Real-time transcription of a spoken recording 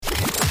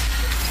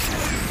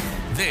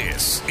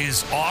This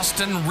is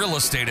Austin Real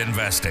Estate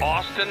Investing.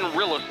 Austin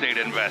Real Estate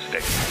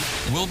Investing.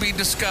 We'll be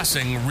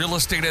discussing real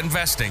estate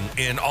investing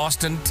in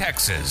Austin,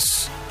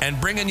 Texas, and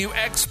bringing you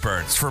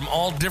experts from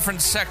all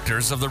different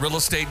sectors of the real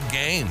estate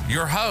game.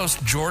 Your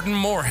host, Jordan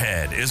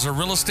Moorhead, is a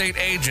real estate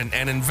agent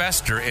and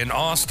investor in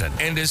Austin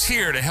and is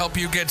here to help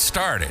you get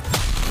started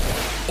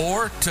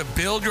or to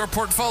build your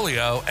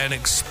portfolio and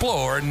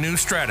explore new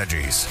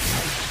strategies.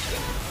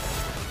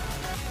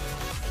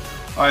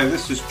 Hi,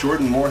 this is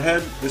Jordan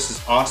Moorhead. This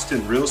is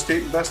Austin Real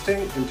Estate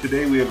Investing, and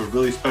today we have a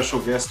really special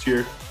guest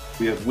here.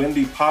 We have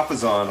Wendy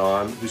Papasan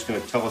on, who's going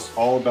to tell us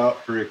all about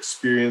her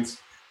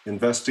experience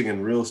investing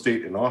in real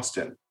estate in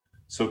Austin.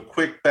 So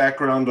quick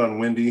background on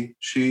Wendy.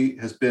 She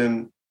has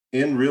been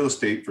in real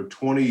estate for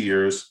 20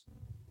 years.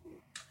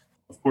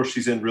 Of course,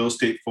 she's in real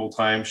estate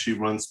full-time. She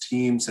runs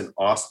teams in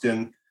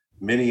Austin,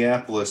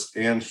 Minneapolis,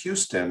 and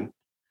Houston.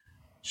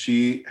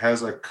 She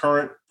has a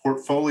current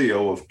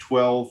portfolio of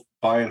 12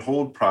 buy and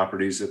hold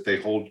properties that they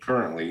hold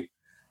currently.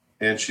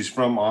 And she's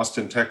from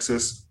Austin,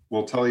 Texas.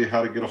 We'll tell you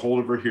how to get a hold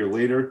of her here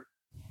later.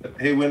 But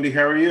hey, Wendy,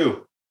 how are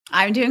you?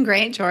 I'm doing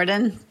great,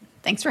 Jordan.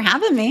 Thanks for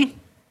having me.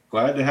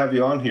 Glad to have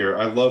you on here.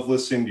 I love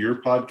listening to your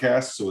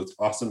podcast, so it's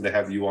awesome to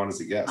have you on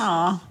as a guest.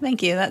 Oh,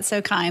 thank you. That's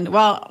so kind.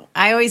 Well,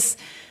 I always,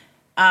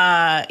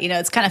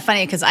 it's kind of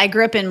funny because I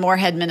grew up in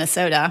Moorhead,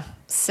 Minnesota.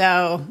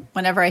 So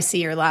whenever I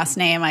see your last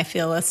name, I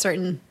feel a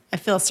certain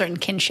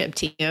kinship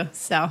to you.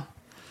 So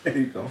there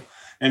you go.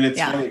 And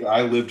it's funny,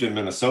 I lived in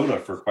Minnesota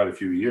for quite a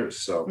few years.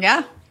 So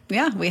yeah,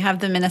 we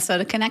have the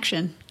Minnesota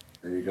connection.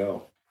 There you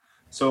go.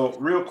 So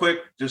real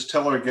quick, just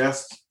tell our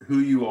guests who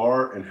you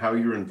are and how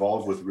you're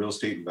involved with real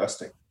estate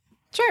investing.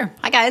 Sure.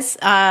 Hi, guys.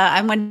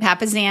 I'm Wendy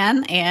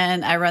Papasan,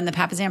 and I run the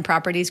Papasan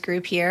Properties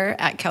Group here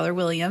at Keller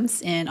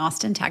Williams in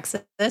Austin,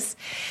 Texas.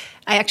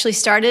 I actually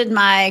started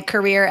my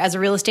career as a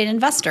real estate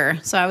investor.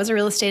 So I was a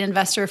real estate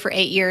investor for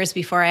 8 years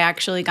before I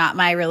actually got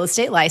my real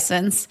estate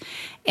license.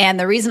 And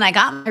the reason I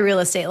got my real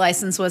estate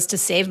license was to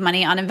save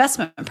money on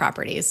investment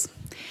properties.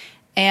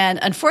 And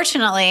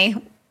unfortunately,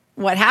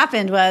 what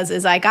happened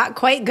is I got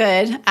quite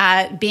good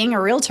at being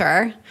a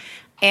realtor,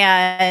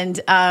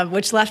 and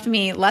which left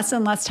me less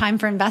and less time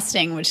for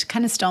investing, which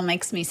kind of still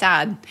makes me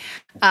sad.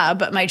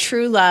 But my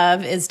true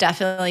love is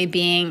definitely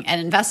being an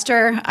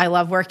investor. I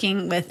love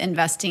working with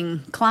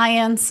investing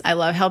clients. I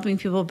love helping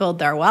people build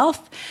their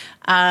wealth.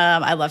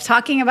 I love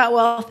talking about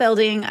wealth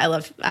building. I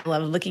love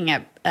looking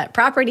at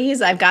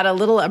properties. I've got a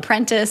little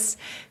apprentice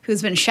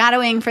who's been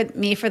shadowing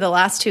me for the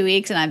last 2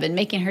 weeks, and I've been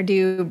making her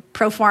do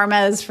pro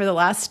formas for the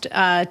last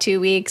 2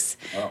 weeks.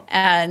 Wow.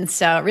 And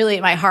so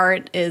really my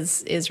heart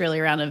is really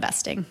around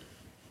investing.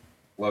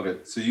 Love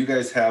it. So you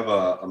guys have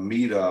a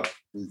meetup,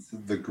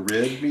 the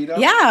Grid meetup?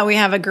 Yeah, we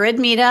have a Grid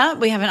meetup.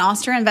 We have an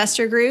Austin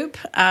investor group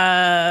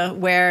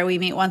where we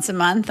meet once a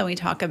month, and we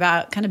talk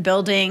about kind of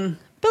building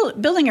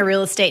a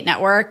real estate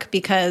network,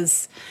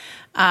 because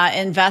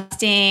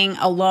investing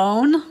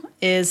alone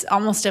is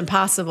almost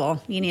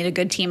impossible. You need a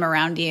good team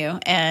around you.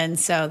 And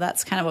so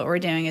that's kind of what we're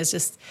doing, is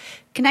just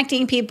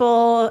connecting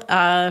people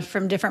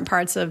from different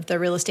parts of the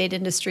real estate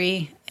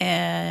industry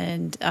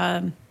and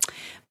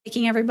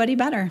making everybody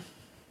better.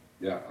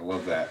 Yeah, I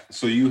love that.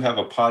 So you have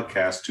a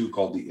podcast too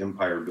called the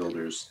Empire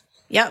Builders.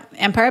 Yep,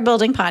 Empire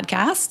Building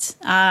Podcast.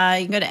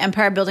 You can go to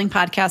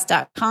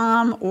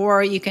empirebuildingpodcast.com,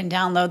 or you can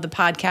download the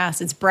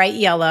podcast. It's bright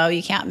yellow.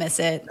 You can't miss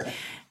it.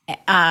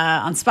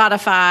 On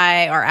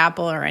Spotify or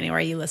Apple or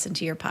anywhere you listen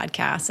to your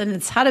podcast. And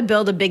it's how to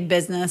build a big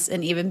business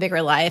and even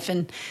bigger life.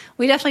 And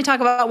we definitely talk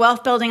about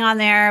wealth building on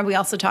there. We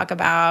also talk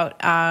about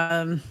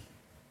how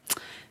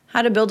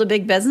to build a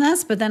big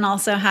business, but then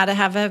also how to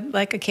have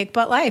a kick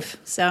butt life.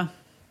 So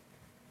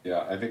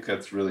yeah, I think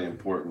that's really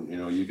important. You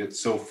know, you get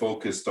so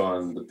focused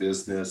on the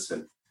business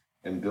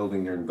and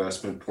building your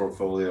investment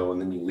portfolio,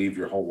 and then you leave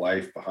your whole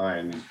life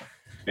behind.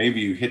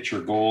 Maybe you hit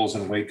your goals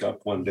and wake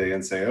up one day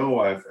and say, oh,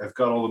 I've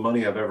got all the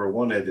money I've ever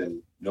wanted,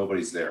 and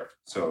nobody's there.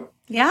 So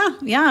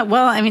yeah.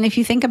 Well, I mean, if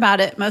you think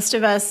about it, most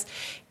of us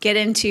get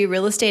into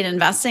real estate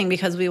investing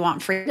because we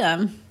want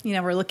freedom. You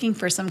know, we're looking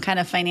for some kind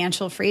of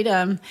financial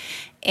freedom.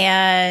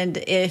 And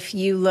if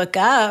you look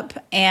up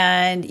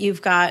and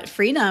you've got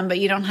freedom, but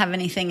you don't have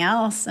anything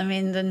else, I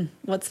mean, then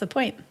what's the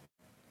point?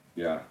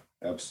 Yeah,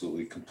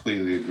 absolutely.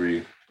 Completely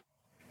agree.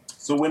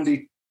 So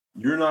Wendy,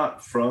 you're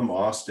not from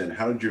Austin.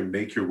 How did you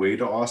make your way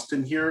to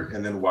Austin here?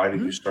 And then why did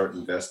you start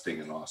investing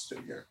in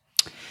Austin here?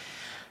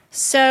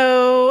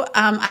 So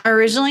I'm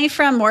originally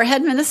from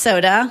Moorhead,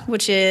 Minnesota,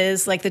 which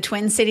is like the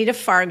twin city to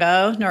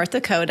Fargo, North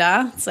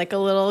Dakota. It's like a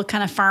little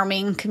kind of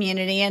farming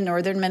community in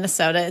northern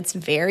Minnesota. It's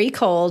very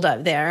cold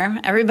up there.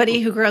 Everybody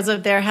who grows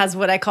up there has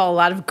what I call a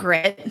lot of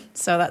grit.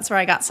 So that's where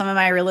I got some of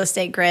my real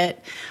estate grit.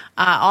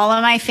 All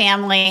of my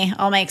family,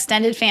 all my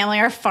extended family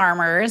are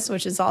farmers,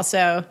 which is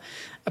also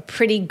a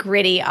pretty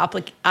gritty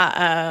way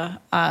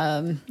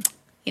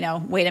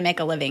to make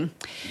a living.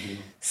 Mm-hmm.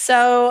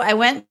 So I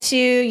went to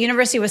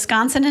University of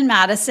Wisconsin in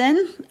Madison,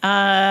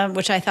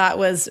 which I thought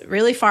was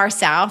really far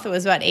south. It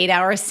was about 8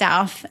 hours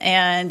south.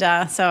 And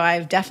so I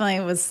definitely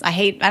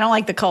I don't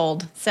like the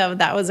cold. So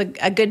that was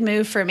a good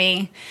move for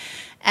me.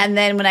 And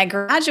then when I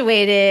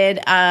graduated,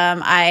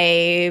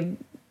 I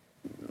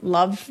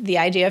loved the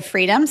idea of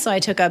freedom. So I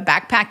took a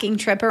backpacking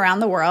trip around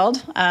the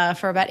world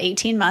for about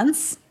 18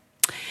 months.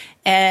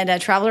 And I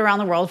traveled around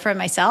the world for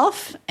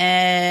myself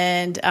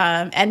and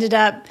ended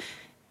up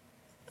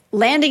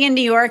landing in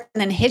New York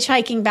and then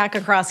hitchhiking back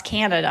across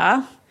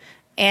Canada.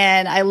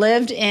 And I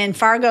lived in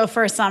Fargo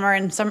for a summer,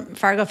 and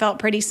Fargo felt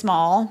pretty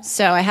small.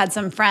 So I had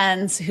some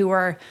friends who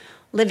were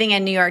living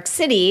in New York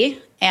City,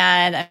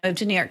 and I moved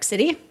to New York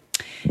City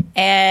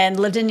and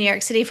lived in New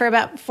York City for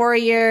about 4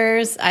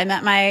 years. I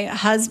met my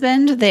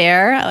husband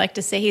there. I like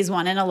to say he's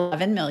 1 in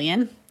 11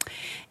 million.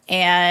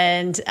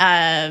 And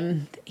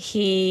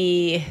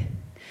he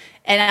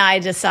and I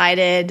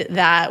decided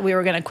that we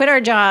were going to quit our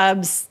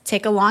jobs,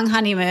 take a long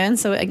honeymoon.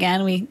 So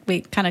again,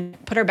 we kind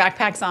of put our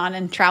backpacks on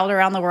and traveled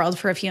around the world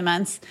for a few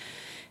months.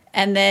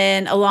 And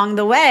then along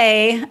the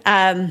way,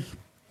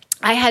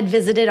 I had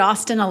visited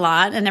Austin a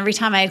lot, and every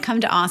time I had come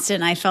to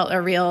Austin, I felt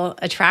a real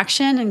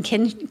attraction and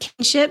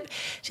kinship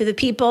to the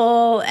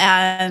people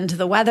and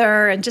the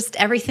weather and just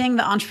everything,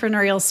 the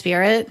entrepreneurial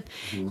spirit.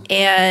 Mm-hmm.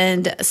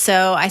 And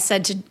so I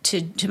said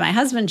to my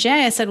husband,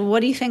 Jay, I said, well,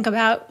 what do you think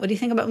about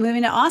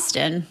moving to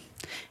Austin?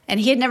 And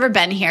he had never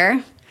been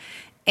here.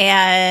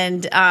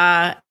 And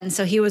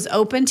so he was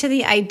open to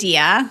the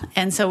idea.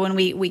 And so when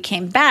we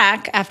came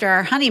back after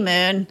our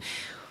honeymoon,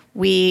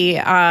 we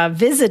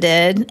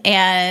visited,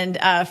 and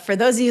for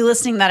those of you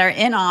listening that are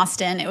in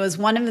Austin, it was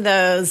one of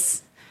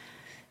those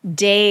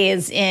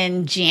days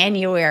in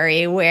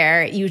January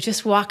where you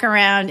just walk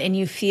around and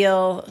you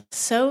feel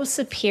so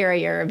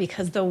superior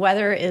because the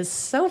weather is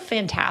so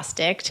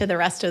fantastic to the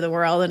rest of the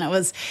world. And it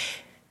was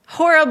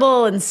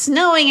horrible and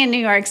snowing in New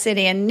York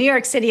City, and New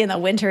York City in the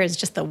winter is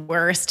just the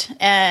worst.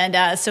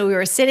 And so we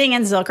were sitting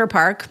in Zilker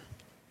Park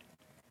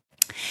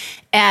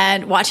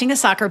and watching the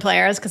soccer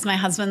players because my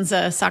husband's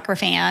a soccer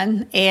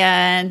fan.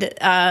 And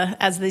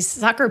as the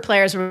soccer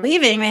players were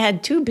leaving, they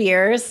had 2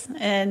 beers,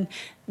 and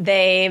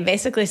they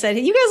basically said,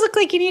 you guys look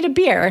like you need a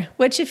beer,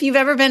 which if you've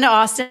ever been to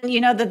Austin,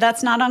 you know that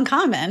that's not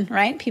uncommon,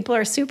 right? People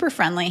are super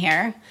friendly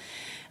here.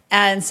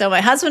 And so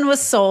my husband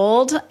was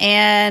sold,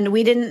 and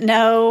we didn't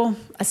know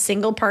a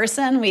single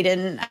person. We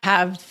didn't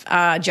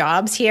have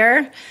jobs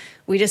here.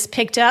 We just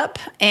picked up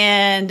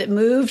and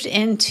moved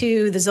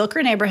into the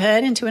Zilker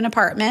neighborhood, into an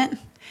apartment.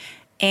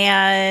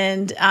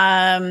 And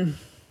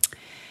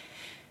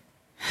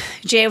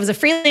Jay was a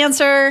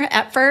freelancer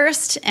at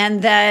first,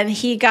 and then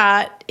he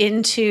got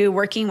into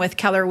working with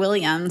Keller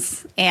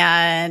Williams.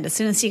 And as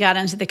soon as he got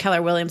into the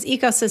Keller Williams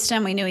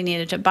ecosystem, we knew we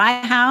needed to buy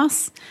a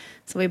house.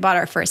 So we bought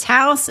our first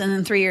house, and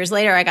then 3 years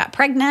later, I got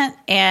pregnant,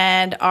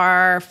 and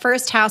our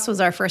first house was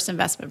our first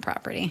investment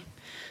property.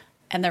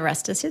 And the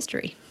rest is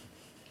history.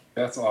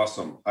 That's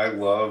awesome. I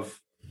love,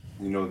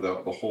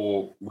 the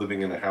whole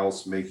living in a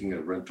house, making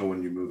a rental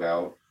when you move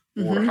out.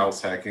 Or house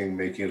hacking,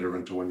 making it a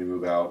rental when you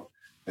move out.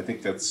 I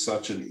think that's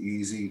such an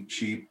easy,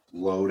 cheap,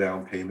 low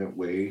down payment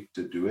way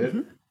to do it.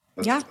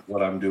 That's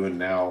what I'm doing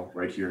now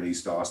right here in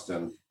East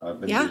Austin. I've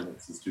been doing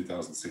it since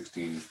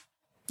 2016.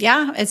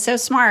 Yeah, it's so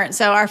smart.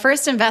 So our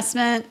first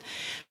investment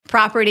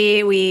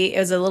property, it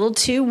was a little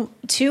two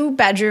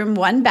bedroom,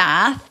 1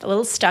 bath, a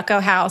little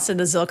stucco house in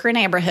the Zilker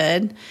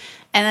neighborhood.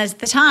 And at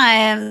the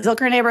time,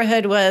 Zilker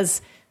neighborhood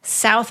was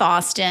South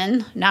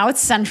Austin. Now it's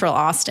Central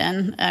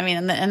Austin. I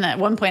mean, and at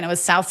one point it was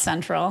South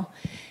Central.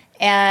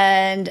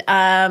 And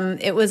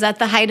it was at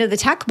the height of the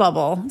tech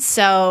bubble.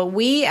 So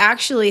we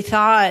actually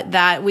thought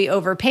that we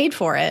overpaid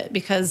for it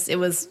because it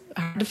was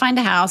hard to find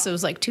a house. It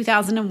was like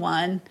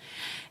 2001.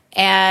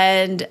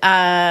 And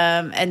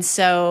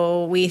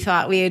so we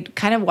thought we had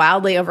kind of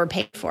wildly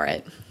overpaid for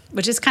it,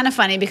 which is kind of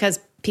funny because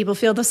people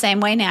feel the same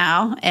way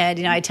now.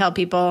 And, I tell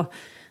people,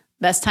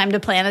 best time to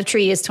plant a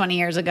tree is 20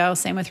 years ago.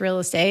 Same with real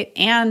estate.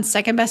 And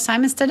second best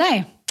time is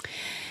today.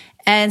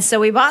 And so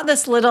we bought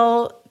this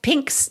little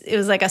it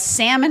was like a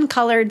salmon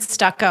colored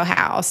stucco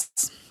house.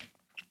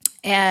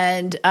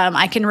 And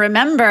I can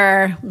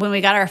remember when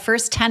we got our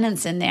first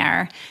tenants in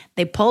there,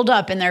 they pulled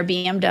up in their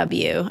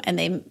BMW and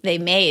they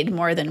made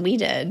more than we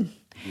did.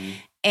 Mm-hmm.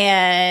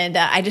 And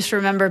I just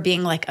remember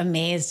being like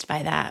amazed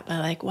by that. But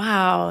like,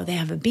 wow, they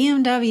have a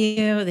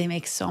BMW. They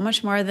make so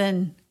much more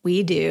than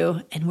we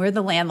do. And we're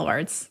the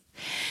landlords.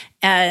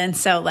 And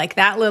so like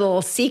that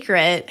little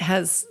secret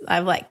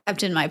I've like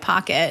kept in my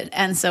pocket.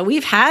 And so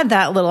we've had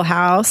that little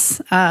house.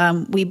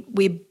 We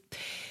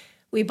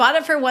bought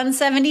it for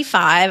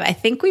 $175,000. I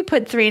think we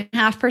put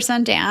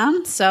 3.5%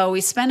 down. So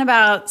we spent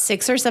about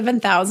 $6,000 or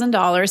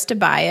 $7,000 to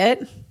buy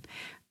it.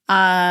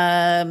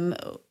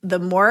 The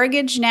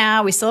mortgage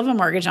now, we still have a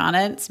mortgage on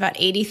it. It's about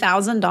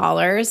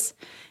 $80,000.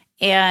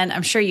 And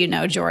I'm sure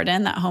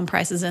Jordan, that home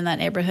prices in that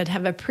neighborhood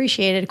have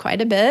appreciated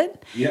quite a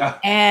bit. Yeah.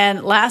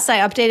 And last I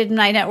updated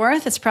my net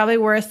worth, it's probably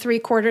worth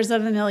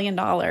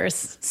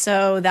 $750,000.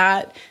 So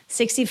that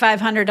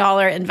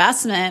 $6,500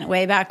 investment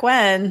way back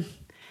when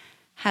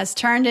has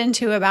turned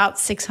into about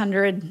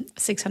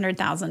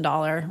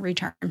 $600,000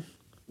 return.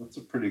 That's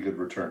a pretty good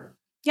return.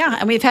 Yeah,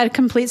 and we've had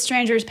complete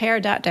strangers pay our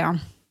debt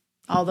down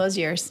all those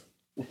years.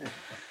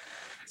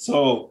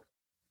 So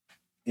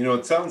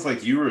It sounds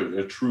like you were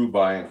a true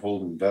buy and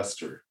hold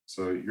investor.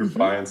 So you're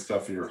buying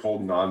stuff and you're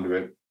holding on to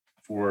it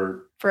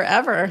for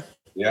forever.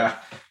 Yeah.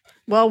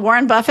 Well,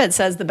 Warren Buffett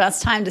says the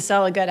best time to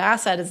sell a good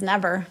asset is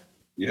never.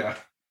 Yeah.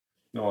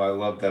 No, I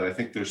love that. I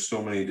think there's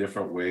so many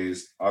different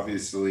ways.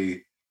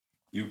 Obviously,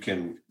 you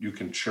can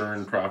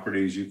churn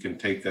properties. You can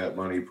take that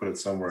money, put it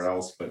somewhere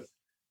else. But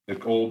the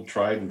old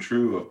tried and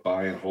true of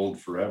buy and hold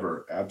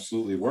forever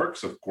absolutely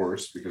works, of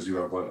course, because you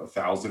have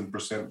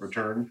 1,000%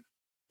 return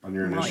on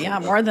your initial. Well, yeah,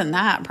 more than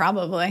that,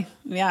 probably.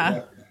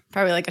 Yeah.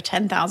 Probably like a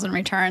 10,000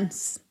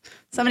 returns.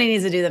 Somebody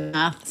needs to do the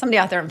math. Somebody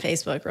out there on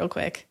Facebook, real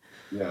quick.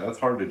 Yeah, that's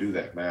hard to do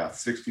that math.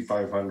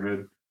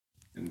 6,500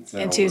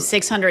 into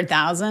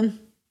 600,000.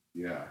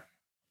 Yeah.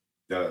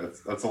 Yeah,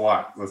 that's a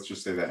lot. Let's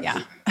just say that.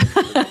 Yeah.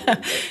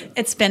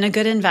 It's been a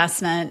good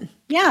investment.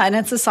 Yeah, and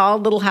it's a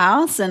solid little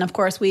house. And of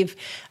course, we've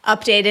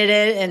updated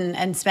it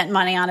and spent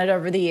money on it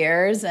over the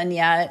years. And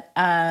yet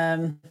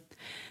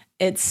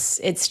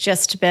it's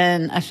just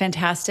been a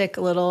fantastic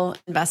little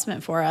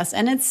investment for us.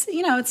 And it's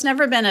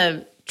never been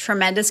a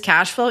tremendous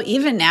cash flow.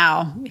 Even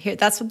now,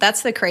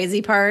 that's the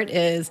crazy part,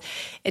 is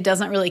it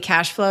doesn't really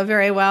cash flow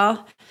very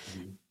well.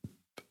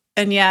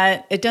 And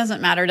yet it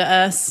doesn't matter to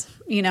us.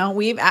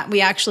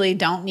 We actually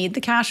don't need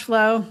the cash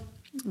flow.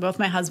 Both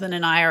my husband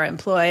and I are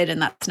employed,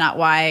 and that's not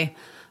why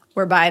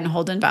we're buy and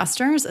hold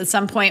investors. At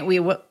some point,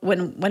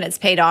 when it's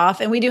paid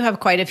off, and we do have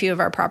quite a few of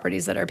our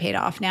properties that are paid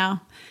off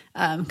now,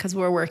 because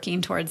we're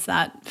working towards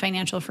that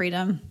financial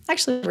freedom.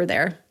 Actually, we're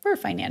there. We're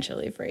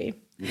financially free.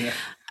 Yeah.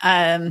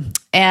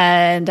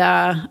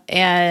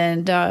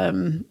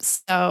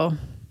 So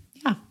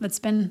yeah, it's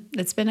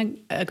been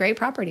a great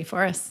property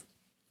for us.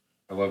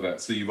 I love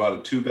that. So you bought a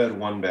 2-bed,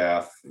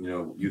 1-bath.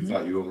 You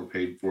thought you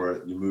overpaid for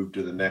it. You moved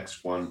to the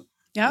next one.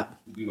 Yeah.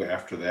 What did you do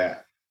after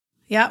that?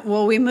 Yeah.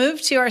 Well, we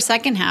moved to our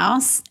second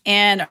house,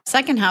 and our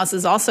second house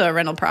is also a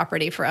rental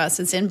property for us.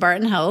 It's in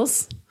Barton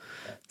Hills.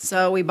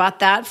 So we bought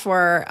that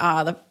for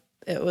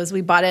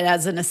we bought it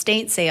as an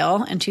estate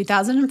sale in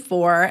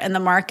 2004, and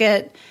the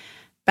market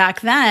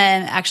back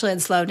then actually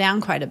had slowed down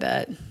quite a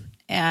bit.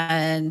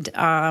 And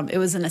it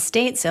was an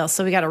estate sale,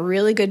 so we got a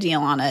really good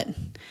deal on it,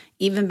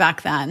 even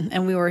back then.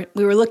 And we were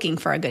looking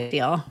for a good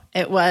deal.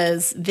 It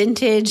was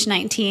vintage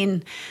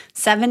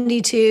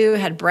 1972,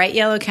 had bright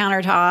yellow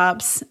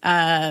countertops.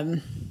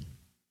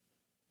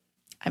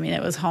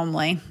 It was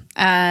homely.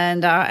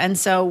 And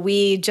so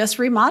we just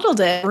remodeled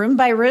it room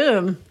by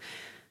room,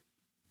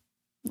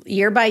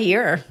 year by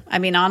year.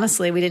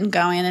 Honestly, we didn't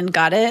go in and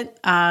gut it.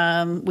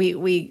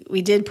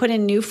 We did put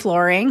in new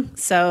flooring.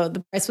 So the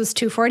price was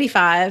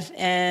 $245,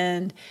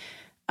 and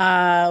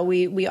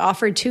we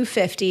offered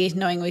 $250,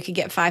 knowing we could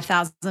get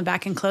 $5,000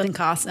 back in closing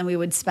costs, and we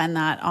would spend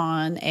that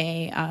on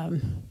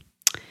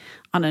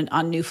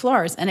on new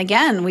floors. And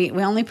again, we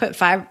only put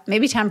 5,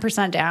 maybe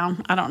 10%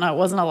 down. I don't know. It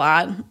wasn't a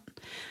lot.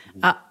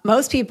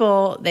 Most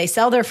people, they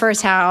sell their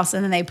first house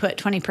and then they put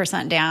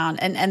 20% down.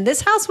 And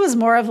this house was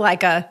more of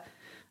like a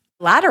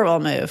lateral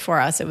move for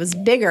us. It was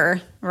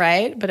bigger,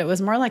 right? But it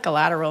was more like a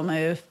lateral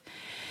move.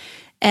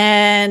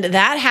 And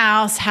that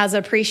house has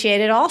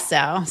appreciated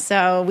also.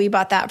 So we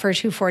bought that for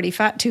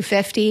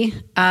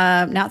 $250.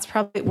 Now it's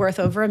probably worth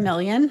over $1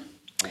 million.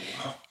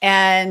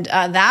 And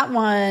that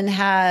one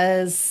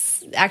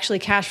has actually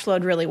cash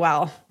flowed really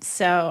well.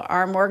 So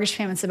our mortgage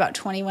payment's about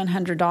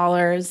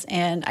 $2,100,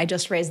 and I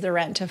just raised the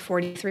rent to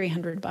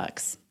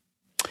 $4,300.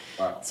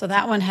 Wow. So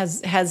that one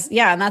has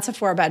and that's a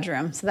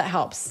 4-bedroom. So that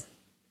helps.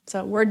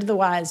 So word to the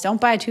wise,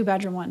 don't buy a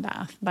 2-bedroom,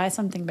 1-bath. Buy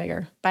something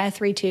bigger. Buy a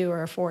 3-2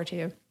 or a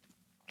 4-2.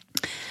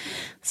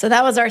 So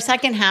that was our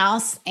second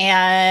house.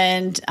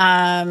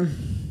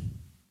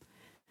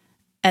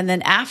 And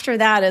then after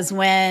that is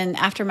when,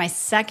 after my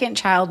second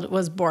child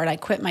was born, I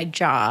quit my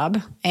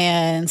job.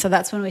 And so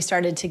that's when we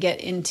started to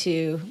get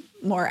into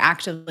more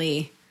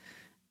actively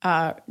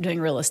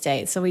doing real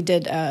estate. So we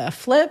did a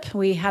flip.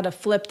 We had a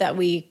flip that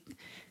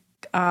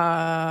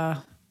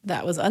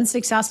that was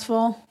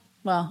unsuccessful.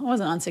 Well, it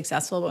wasn't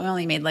unsuccessful, but we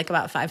only made like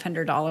about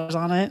 $500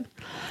 on it.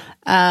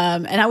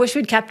 And I wish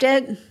we'd kept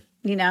it,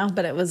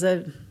 but it was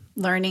a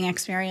learning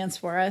experience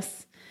for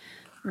us.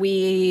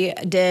 We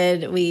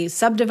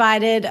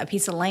subdivided a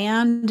piece of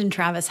land in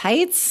Travis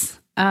Heights.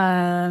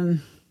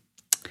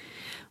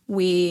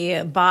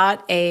 We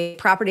bought a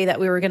property that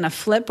we were going to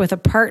flip with a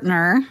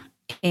partner,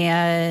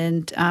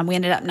 and we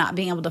ended up not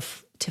being able to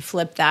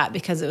flip that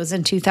because it was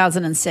in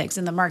 2006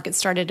 and the market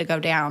started to go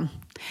down.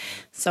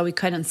 So we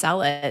couldn't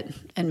sell it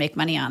and make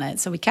money on it.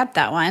 So we kept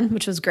that one,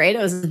 which was great. It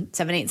was in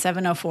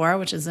 78704,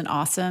 which is an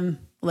awesome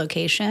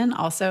location.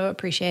 Also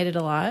appreciated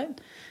a lot.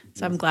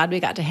 So I'm glad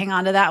we got to hang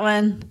on to that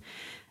one.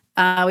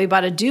 We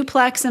bought a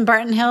duplex in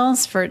Barton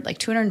Hills for like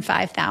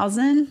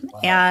 $205,000. Wow.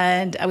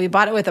 And we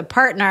bought it with a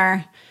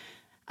partner.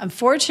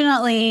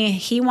 Unfortunately,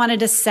 he wanted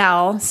to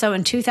sell. So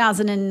in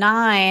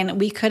 2009,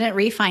 we couldn't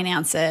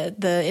refinance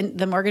it.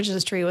 The mortgage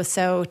industry was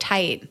so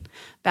tight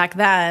back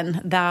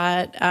then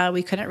that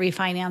we couldn't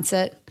refinance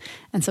it.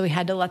 And so we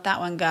had to let that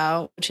one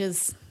go, which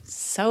is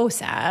so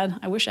sad.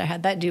 I wish I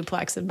had that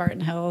duplex in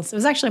Barton Hills. It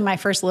was actually my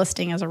first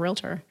listing as a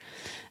realtor.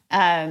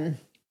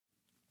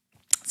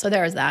 So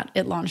there was that.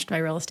 It launched my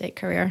real estate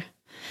career.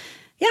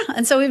 Yeah.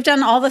 And so we've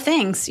done all the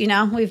things,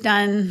 we've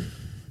done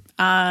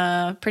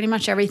pretty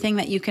much everything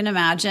that you can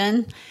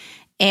imagine.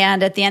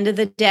 And at the end of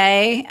the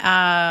day,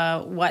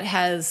 what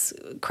has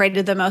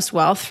created the most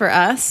wealth for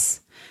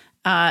us,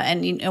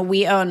 and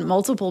we own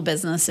multiple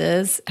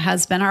businesses,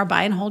 has been our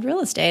buy and hold real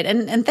estate.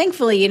 And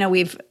thankfully,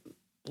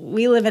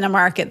 we live in a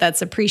market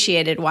that's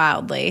appreciated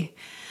wildly.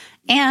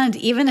 And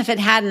even if it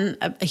hadn't,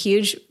 a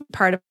huge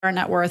part of our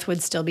net worth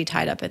would still be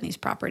tied up in these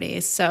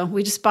properties. So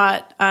we just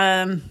bought,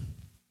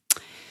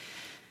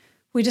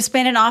 we just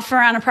made an offer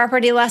on a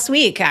property last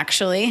week,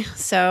 actually.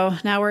 So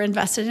now we're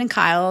invested in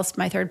Kyle. It's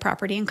my third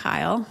property in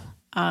Kyle.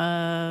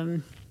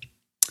 And,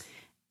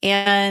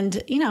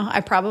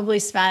 I probably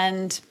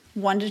spend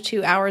 1 to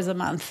 2 hours a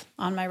month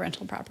on my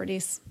rental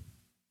properties.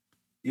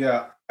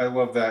 Yeah, I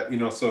love that.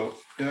 So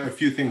there are a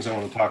few things I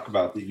want to talk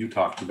about that you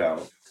talked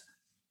about.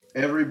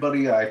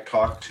 Everybody I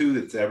talked to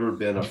that's ever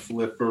been a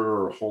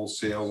flipper or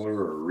wholesaler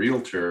or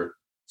realtor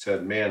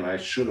said, man, I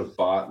should have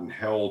bought and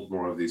held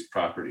more of these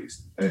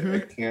properties.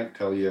 I can't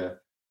tell you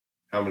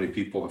how many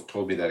people have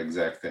told me that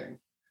exact thing.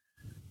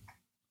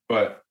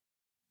 But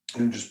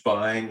just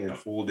buying and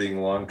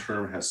holding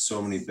long-term has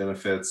so many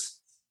benefits.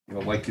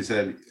 Like you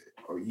said,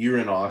 you're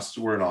in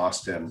Austin, we're in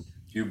Austin.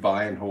 You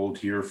buy and hold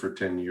here for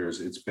 10 years.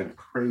 It's been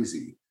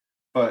crazy.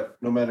 But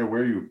no matter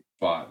where you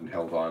bought and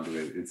held on to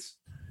it, it's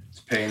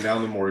paying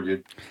down the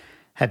mortgage.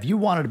 Have you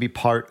wanted to be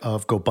part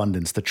of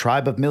GoBundance, the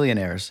tribe of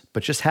millionaires,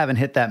 but just haven't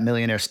hit that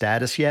millionaire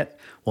status yet?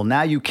 Well,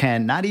 now you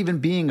can, not even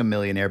being a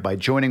millionaire, by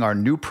joining our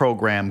new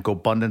program,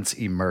 GoBundance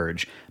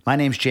Emerge. My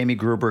name's Jamie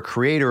Gruber,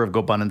 creator of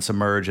GoBundance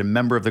Emerge and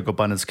member of the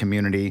GoBundance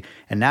community.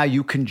 And now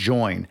you can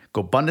join.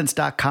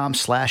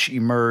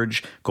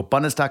 GoBundance.com/emerge,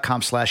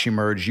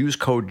 GoBundance.com/emerge. Use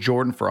code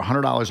Jordan for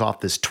 $100 off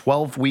this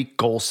 12-week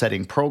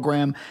goal-setting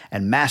program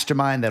and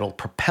mastermind that'll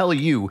propel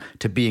you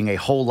to being a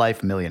whole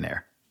life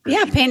millionaire.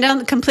 Yeah, paying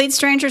down complete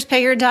strangers,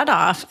 pay your debt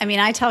off. I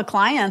mean, I tell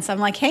clients, I'm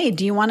like, hey,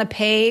 do you want to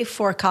pay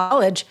for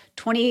college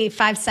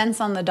 25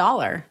 cents on the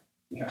dollar?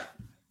 Yeah.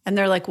 And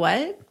they're like,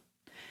 what?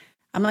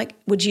 I'm like,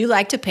 would you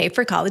like to pay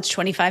for college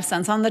 25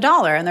 cents on the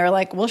dollar? And they're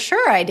like, well,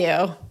 sure, I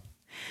do.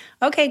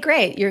 Okay,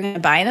 great. You're going to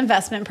buy an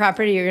investment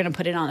property. You're going to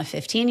put it on a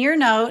 15-year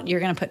note. You're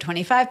going to put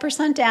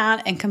 25%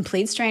 down, and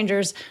complete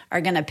strangers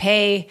are going to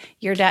pay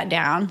your debt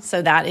down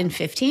so that in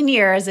 15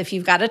 years, if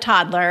you've got a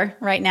toddler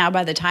right now,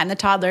 by the time the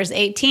toddler is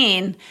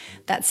 18,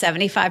 that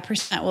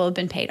 75% will have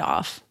been paid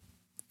off.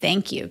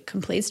 Thank you,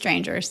 complete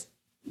strangers.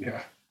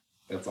 Yeah,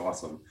 that's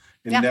awesome.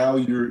 And now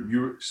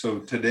you're so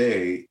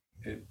today,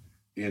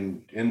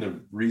 in the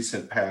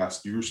recent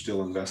past, you're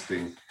still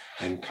investing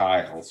in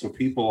Kyle. So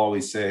people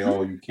always say,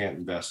 oh, you can't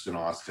invest in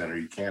Austin or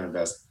you can't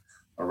invest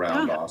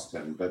around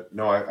Austin. But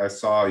no, I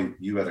saw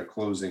you had a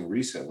closing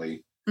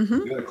recently.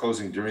 You had a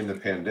closing during the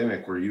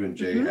pandemic where you and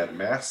Jay had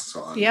masks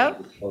on.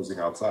 Yep. Closing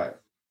outside.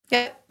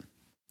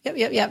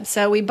 Yep.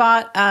 So we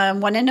bought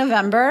one in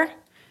November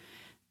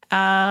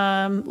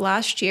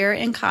last year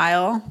in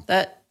Kyle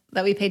that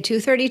we paid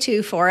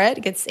 $232 for it.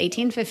 It gets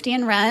 $1,850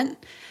 in rent.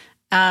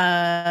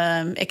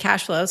 It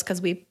cash flows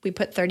because we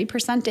put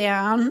 30%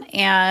 down,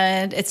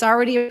 and it's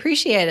already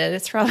appreciated.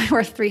 It's probably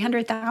worth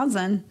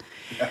 $300,000.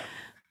 Yeah.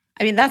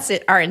 I mean, that's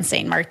our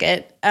insane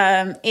market.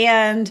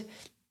 And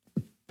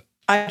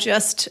I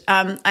just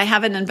I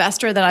have an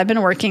investor that I've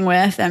been working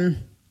with,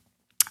 and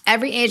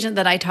every agent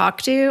that I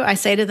talk to, I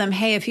say to them,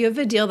 hey, if you have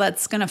a deal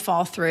that's going to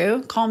fall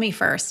through, call me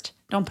first.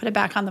 Don't put it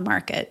back on the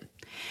market.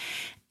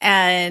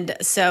 And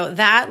so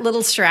that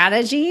little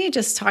strategy,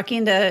 just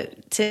talking to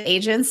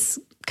agents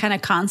kind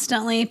of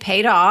constantly,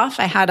 paid off.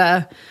 I had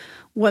a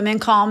woman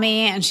call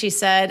me and she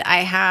said, I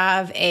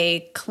have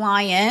a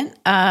client.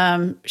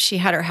 She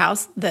had her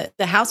house, the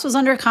house was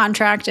under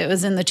contract. It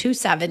was in the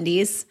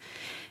 270s,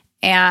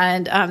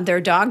 and their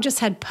dog just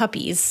had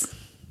puppies,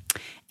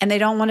 and they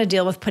don't want to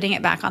deal with putting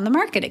it back on the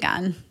market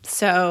again.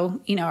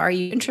 So, are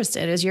you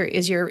interested? Is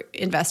your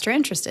investor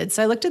interested?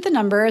 So I looked at the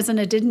numbers, and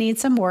it did need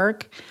some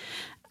work.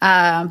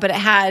 But it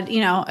had,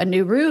 a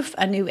new roof,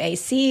 a new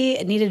AC.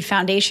 It needed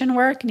foundation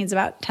work. It needs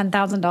about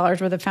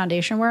 $10,000 worth of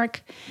foundation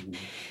work.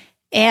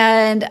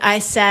 And I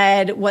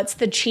said, what's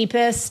the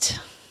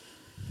cheapest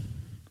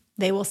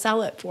they will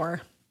sell it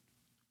for?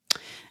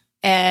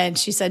 And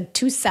she said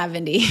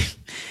 $270.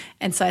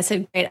 And so I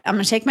said, great, I'm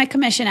going to take my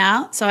commission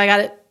out. So I got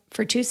it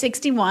for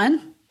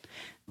 $261.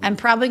 I'm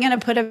probably going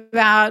to put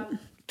about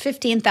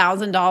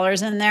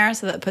 $15,000 in there.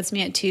 So that puts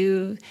me at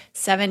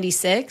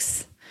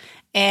 $276.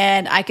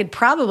 And I could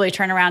probably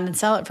turn around and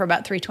sell it for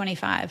about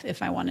 $325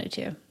 if I wanted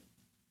to.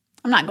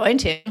 I'm not going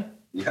to,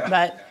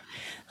 but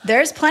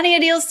there's plenty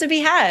of deals to be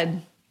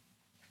had.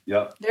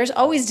 Yep. There's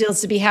always deals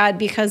to be had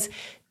because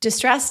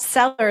distressed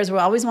sellers will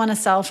always want to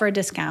sell for a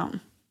discount.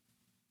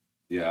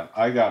 Yeah,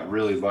 I got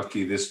really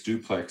lucky. This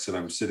duplex that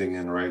I'm sitting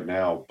in right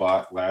now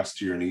bought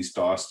last year in East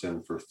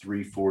Austin for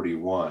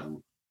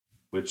 $341,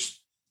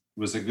 which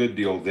was a good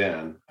deal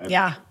then.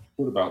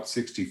 put about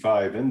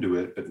 65 into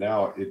it, but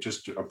now it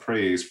just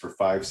appraised for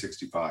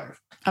 565.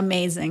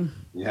 Amazing.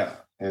 Yeah.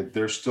 And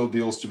there's still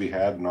deals to be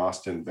had in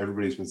Austin.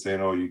 Everybody's been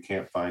saying, oh, you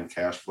can't find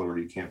cash flow or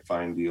you can't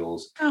find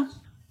deals. Oh,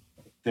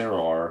 There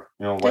are,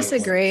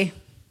 disagree.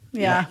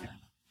 Yeah.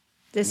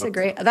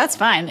 Disagree. That's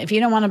fine. If you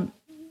don't want to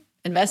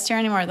invest here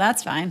anymore,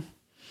 that's fine.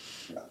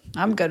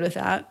 I'm good with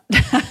that.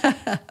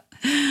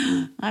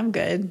 I'm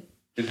good.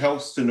 It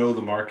helps to know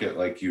the market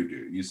like you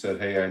do. You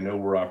said, hey, I know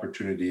where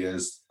opportunity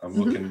is. I'm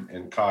looking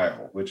in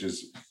Kyle, which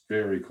is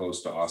very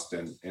close to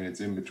Austin, and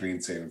it's in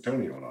between San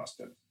Antonio and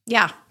Austin.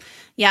 Yeah.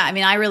 Yeah. I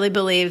mean, I really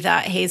believe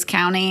that Hays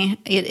County,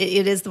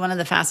 it is one of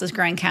the fastest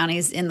growing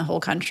counties in the whole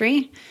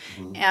country.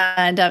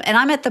 And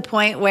I'm at the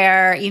point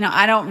where,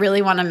 I don't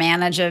really want to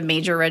manage a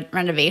major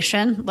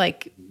renovation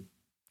like,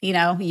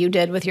 you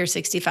did with your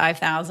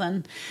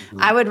 65,000.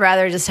 I would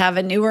rather just have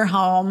a newer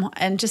home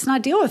and just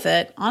not deal with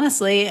it,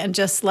 honestly, and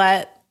just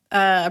let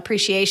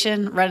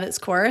appreciation run its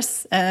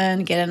course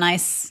and get a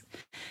nice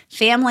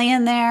family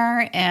in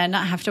there and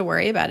not have to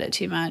worry about it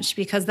too much,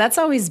 because that's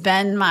always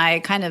been my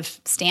kind of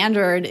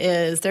standard.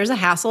 Is there's a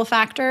hassle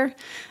factor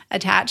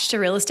attached to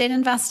real estate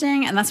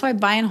investing, and that's why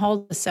buy and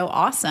hold is so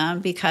awesome,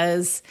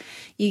 because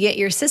you get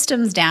your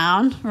systems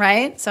down,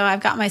 right? So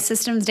I've got my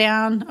systems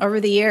down over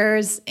the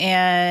years,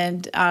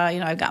 and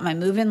I've got my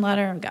move-in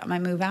letter, I've got my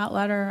move-out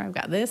letter, I've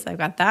got this, I've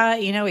got that.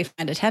 We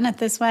find a tenant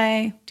this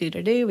way, we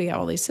got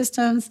all these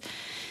systems,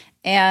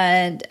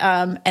 and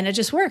it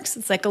just works.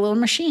 It's like a little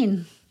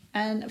machine.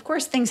 And of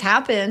course, things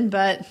happen,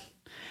 but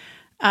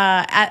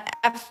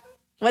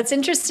what's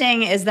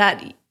interesting is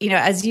that,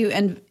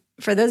 and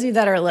for those of you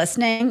that are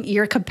listening,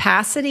 your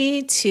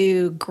capacity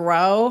to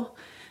grow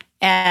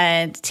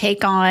and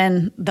take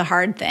on the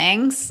hard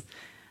things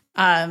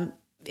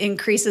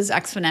increases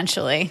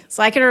exponentially.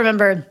 So I can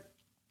remember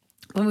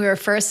when we were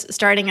first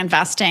starting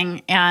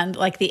investing and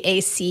like the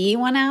AC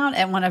went out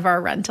at one of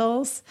our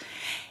rentals.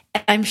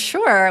 I'm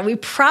sure we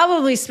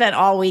probably spent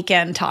all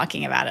weekend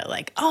talking about it.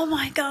 Like, oh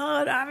my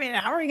God, I mean,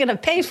 how are we going to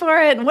pay for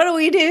it? And what do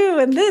we do?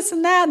 And this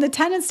and that. And the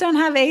tenants don't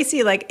have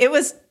AC. Like, it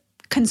was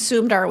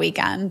consumed our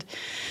weekend.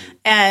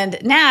 And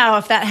now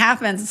if that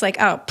happens, it's like,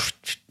 oh,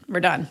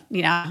 we're done.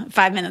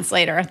 5 minutes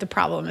later, the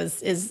problem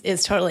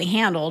is totally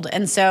handled.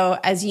 And so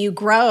as you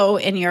grow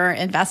in your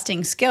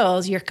investing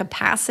skills, your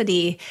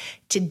capacity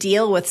to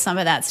deal with some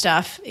of that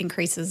stuff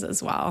increases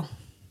as well.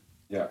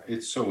 Yeah,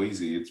 it's so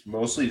easy. It's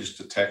mostly just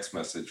a text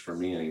message for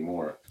me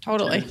anymore.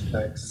 Totally.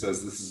 Text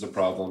says this is a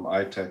problem.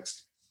 I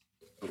text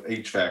the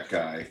HVAC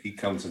guy. He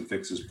comes and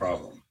fixes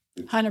problem.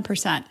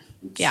 100%.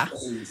 Yeah.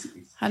 So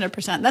easy.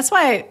 100%. That's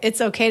why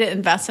it's okay to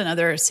invest in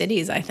other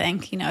cities, I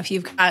think. If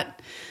you've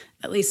got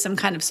at least some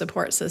kind of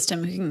support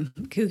system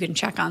who can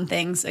check on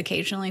things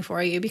occasionally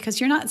for you, because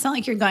it's not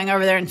like you're going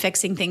over there and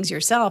fixing things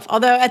yourself.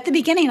 Although at the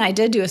beginning I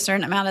did do a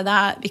certain amount of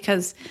that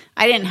because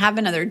I didn't have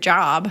another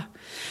job.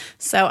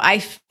 So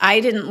I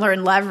didn't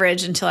learn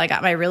leverage until I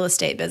got my real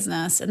estate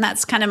business. And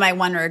that's kind of my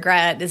one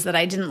regret, is that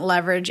I didn't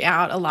leverage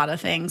out a lot of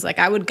things. Like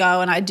I would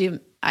go and I'd do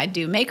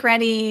make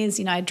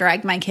readies, I'd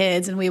drag my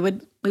kids and we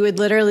would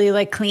literally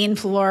like clean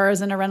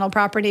floors in a rental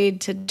property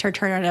to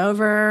turn it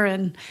over.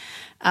 And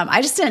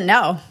I just didn't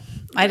know.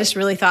 I just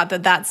really thought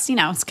that that's,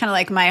 it's kind of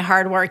like my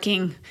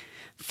hardworking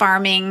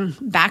farming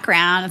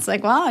background. It's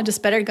like, well, I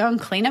just better go and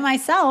clean it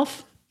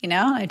myself.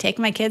 I take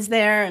my kids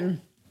there.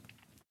 And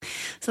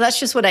so that's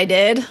just what I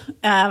did.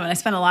 And I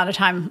spent a lot of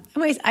time,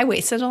 I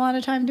wasted a lot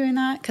of time doing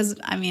that because,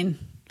 I'm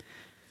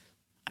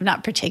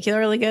not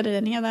particularly good at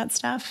any of that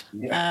stuff.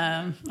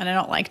 Yeah. And I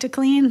don't like to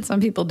clean.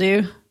 Some people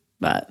do,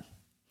 but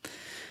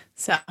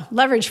so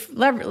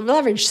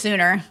leverage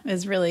sooner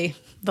is really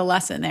the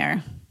lesson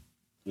there.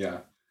 Yeah.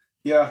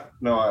 Yeah.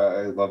 No,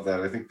 I love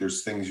that. I think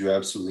there's things you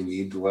absolutely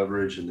need to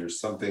leverage, and there's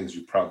some things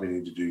you probably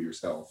need to do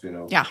yourself,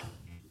 Yeah.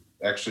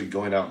 Actually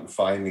going out and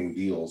finding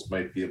deals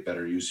might be a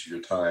better use of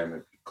your time,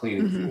 and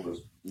cleaning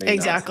floors.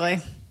 Exactly.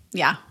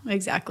 Yeah,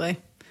 exactly.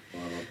 I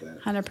love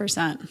that.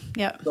 100%.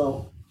 Yep.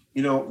 So,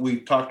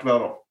 we talked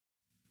about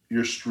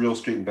your real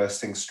estate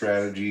investing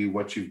strategy,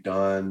 what you've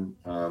done,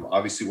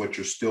 obviously what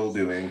you're still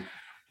doing.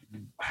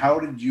 How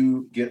did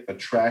you get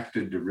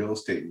attracted to real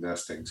estate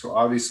investing? So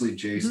obviously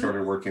Jay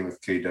started working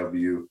with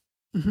KW.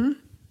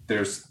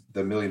 There's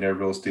the Millionaire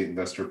Real Estate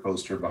Investor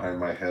poster behind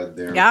my head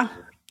there. Yeah.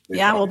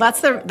 Yeah. Well,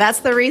 that's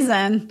the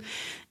reason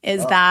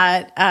is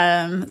that,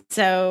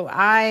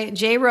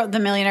 Jay wrote the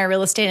Millionaire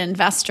Real Estate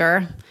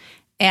Investor.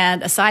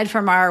 And aside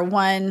from our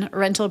one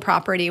rental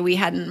property, we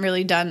hadn't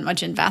really done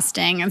much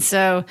investing. And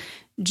so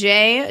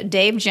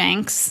Dave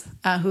Jenks,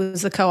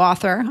 who's the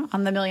co-author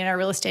on the Millionaire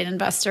Real Estate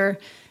Investor,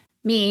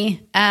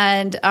 me,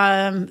 and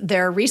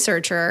their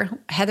researcher,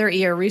 Heather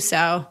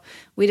Russo,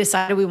 we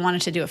decided we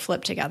wanted to do a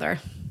flip together.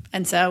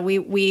 And so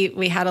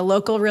we had a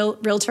local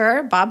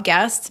realtor, Bob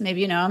Guest, maybe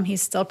you know him,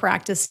 he's still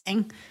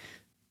practicing,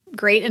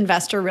 great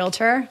investor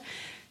realtor,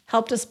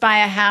 helped us buy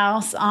a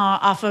house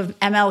off of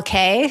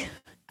MLK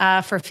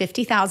for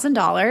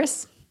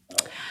 $50,000.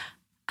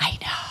 I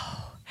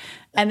know.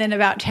 And then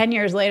about 10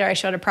 years later, I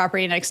showed a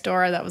property next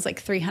door that was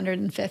like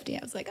 $350. I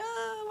was like,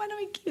 oh, why don't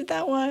we keep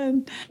that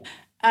one.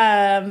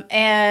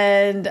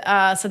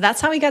 So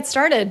that's how we got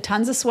started.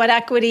 Tons of sweat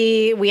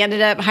equity. We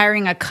ended up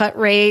hiring a cut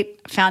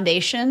rate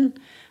foundation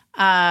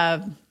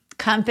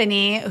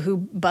company who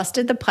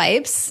busted the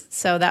pipes.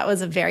 So that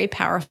was a very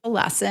powerful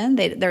lesson.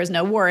 There was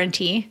no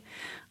warranty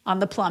on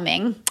the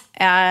plumbing.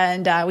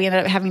 And we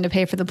ended up having to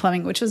pay for the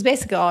plumbing, which was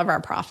basically all of our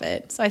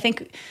profit. So I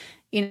think,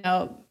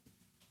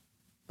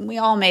 we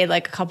all made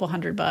like a couple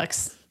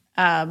 $100.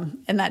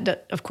 And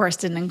that, of course,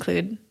 didn't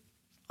include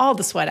all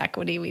the sweat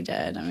equity we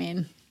did. I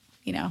mean,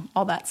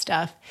 all that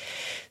stuff.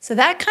 So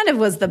that kind of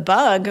was the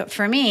bug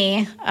for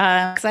me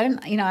because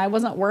I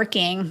wasn't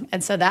working.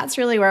 And so that's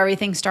really where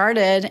everything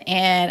started.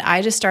 And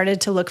I just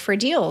started to look for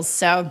deals.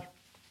 So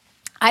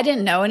I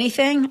didn't know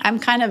anything. I'm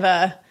kind of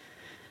a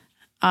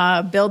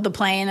build the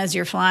plane as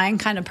you're flying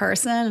kind of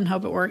person and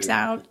hope it works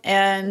out.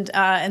 And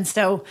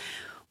so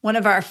one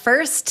of our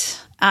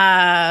first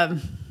buy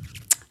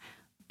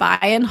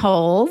and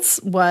holds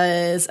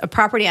was a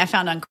property I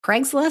found on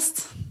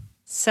Craigslist.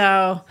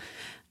 So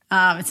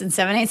it's in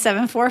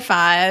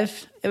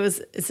 78745.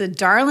 It's a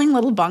darling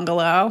little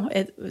bungalow.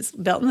 It was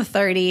built in the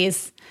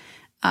 30s.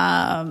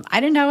 I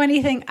didn't know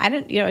anything.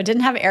 It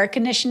didn't have air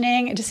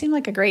conditioning. It just seemed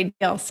like a great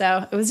deal.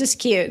 So it was just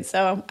cute.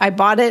 So I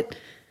bought it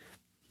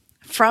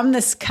from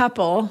this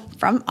couple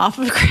off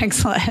of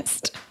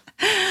Craigslist.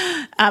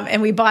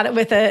 And we bought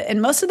it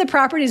and most of the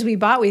properties we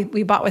bought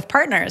with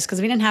partners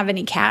because we didn't have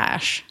any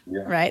cash,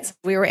 right? So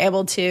we were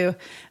able to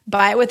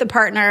buy it with a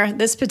partner.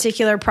 This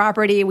particular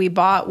property we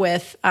bought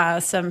with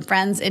some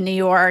friends in New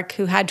York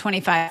who had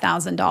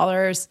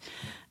 $25,000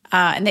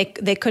 and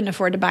they couldn't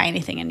afford to buy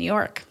anything in New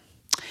York.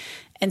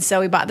 And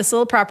so we bought this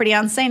little property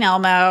on St.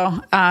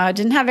 Elmo,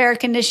 didn't have air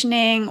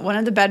conditioning. One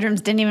of the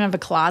bedrooms didn't even have a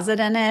closet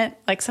in it.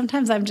 Like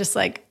sometimes I'm just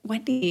like,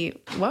 Wendy,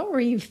 what were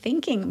you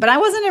thinking? But I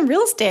wasn't in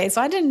real estate,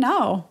 so I didn't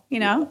know,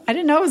 I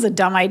didn't know it was a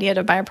dumb idea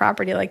to buy a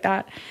property like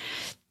that.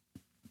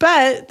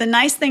 But the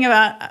nice thing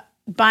about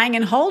buying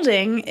and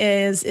holding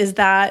is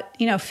that,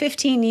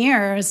 15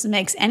 years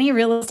makes any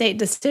real estate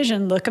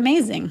decision look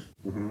amazing.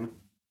 Mm-hmm.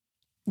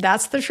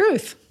 That's the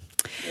truth.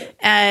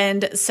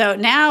 And so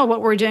now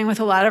what we're doing with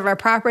a lot of our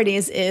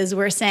properties is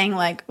we're saying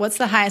like, what's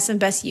the highest and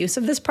best use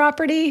of this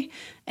property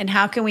and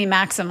how can we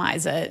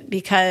maximize it?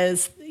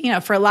 Because,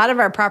 for a lot of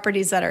our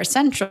properties that are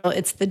central,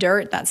 it's the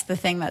dirt. That's the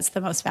thing that's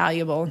the most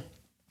valuable.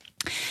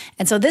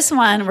 And so this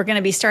one, we're going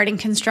to be starting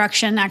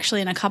construction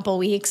actually in a couple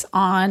weeks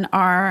on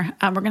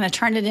we're going to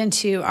turn it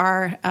into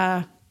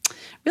our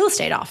real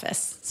estate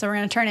office. So we're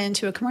going to turn it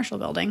into a commercial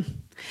building.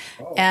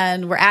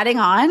 And we're adding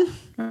on,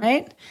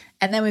 right?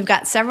 And then we've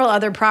got several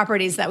other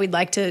properties that we'd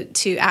like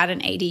to add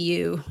an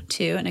ADU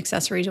to, an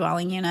accessory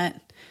dwelling unit,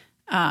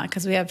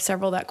 because we have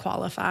several that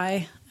qualify.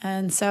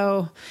 And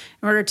so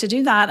in order to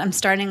do that, I'm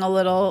starting a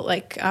little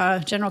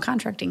general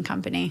contracting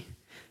company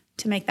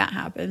to make that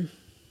happen.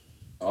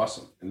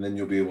 Awesome. And then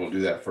you'll be able to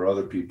do that for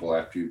other people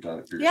after you've done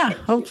it for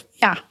yourself.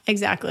 Yeah,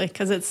 exactly,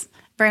 because it's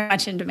very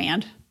much in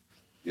demand.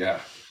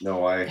 Yeah.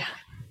 No, I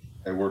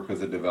worked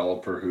with a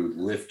developer who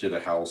lifted a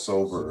house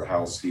over a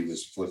house he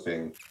was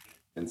flipping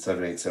in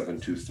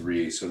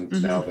 78723. So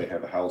now they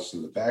have a house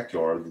in the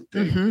backyard that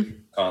they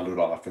condoed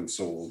off and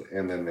sold,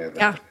 and then they have a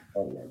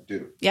backyard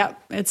too. Yeah,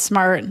 it's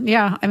smart.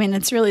 Yeah, I mean,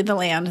 it's really the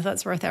land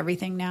that's worth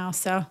everything now.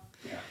 So,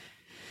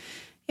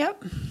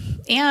 yep.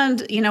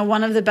 And,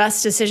 one of the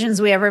best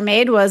decisions we ever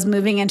made was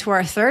moving into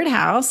our third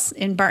house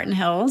in Barton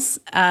Hills.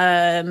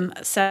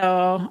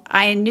 So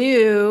I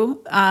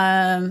knew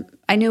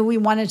we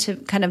wanted to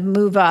kind of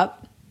move up.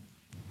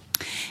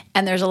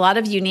 And there's a lot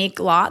of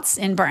unique lots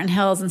in Barton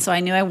Hills. And so I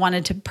knew I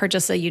wanted to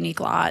purchase a unique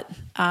lot,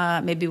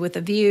 maybe with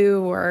a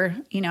view or,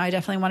 I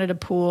definitely wanted a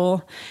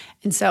pool.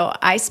 And so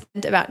I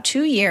spent about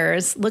 2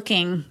 years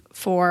looking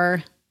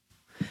for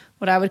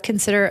what I would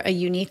consider a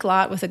unique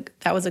lot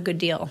that was a good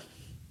deal.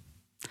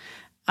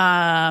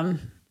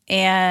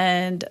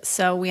 And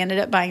so we ended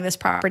up buying this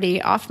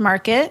property off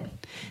market.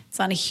 It's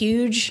on a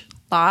huge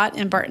lot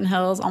in Barton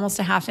Hills, almost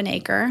a half an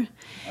acre.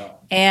 Wow.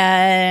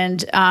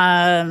 And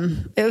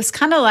it was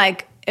kind of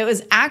like, it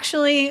was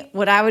actually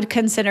what I would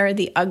consider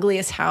the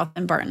ugliest house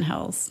in Barton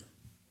Hills.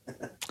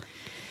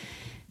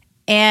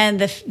 And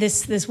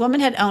this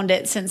woman had owned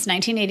it since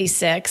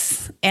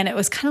 1986, and it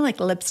was kind of like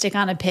lipstick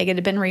on a pig. It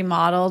had been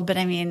remodeled, but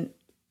I mean,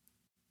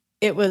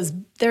 there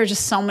were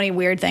just so many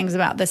weird things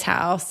about this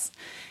house.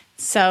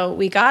 So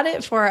we got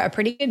it for a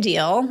pretty good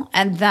deal.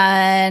 And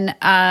then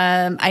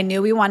I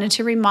knew we wanted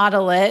to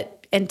remodel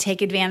it and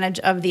take advantage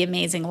of the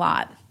amazing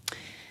lot,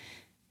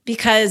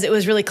 because it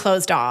was really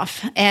closed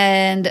off.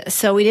 And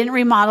so we didn't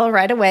remodel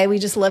right away. We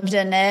just lived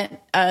in it.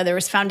 There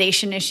was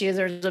foundation issues.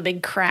 There was a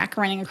big crack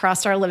running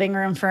across our living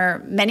room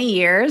for many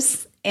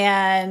years.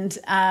 And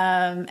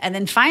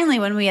then finally,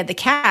 when we had the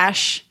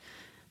cash,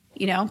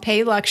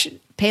 pay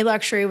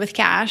luxury with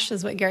cash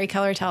is what Gary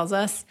Keller tells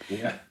us.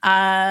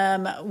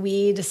 Yeah.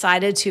 We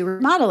decided to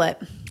remodel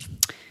it.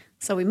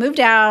 So we moved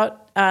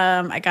out.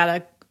 I got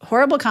a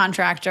horrible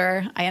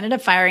contractor. I ended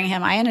up firing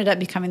him. I ended up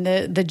becoming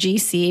the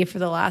GC for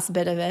the last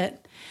bit of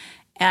it.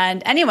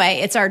 And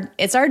anyway,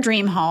 it's our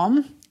dream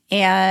home.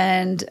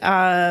 And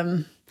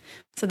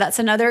so that's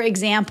another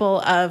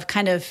example of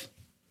kind of,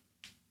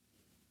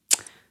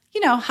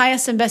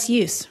 highest and best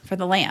use for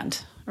the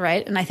land,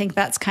 right? And I think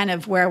that's kind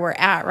of where we're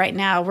at right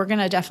now. We're going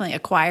to definitely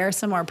acquire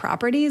some more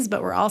properties,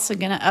 but we're also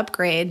going to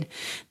upgrade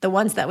the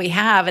ones that we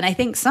have. And I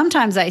think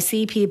sometimes I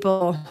see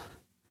people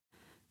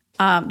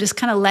just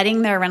kind of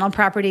letting their rental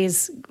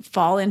properties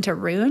fall into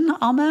ruin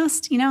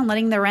almost, and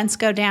letting the rents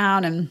go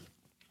down. And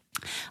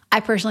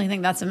I personally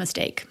think that's a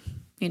mistake,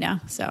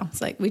 So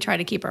it's like we try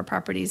to keep our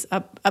properties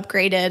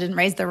upgraded and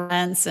raise the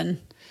rents and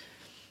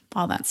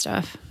all that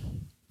stuff.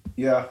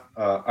 Yeah,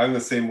 I'm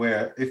the same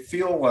way. I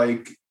feel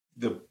like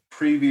the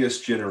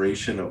previous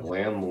generation of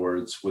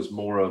landlords was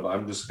more of,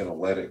 I'm just going to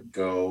let it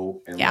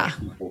go and let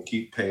people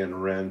keep paying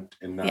rent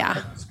and not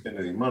have to spend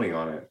any money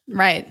on it.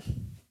 Right.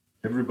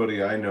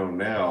 Everybody I know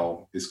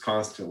now is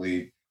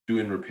constantly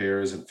doing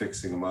repairs and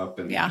fixing them up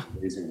and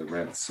raising the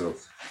rent. So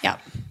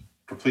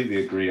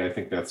completely agree. I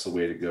think that's the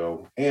way to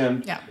go.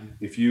 And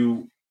if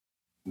you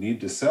need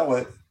to sell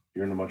it,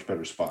 you're in a much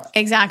better spot.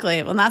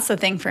 Exactly. Well, that's the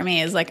thing for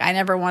me is like, I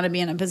never want to be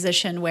in a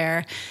position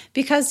where,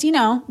 because,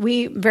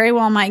 we very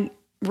well might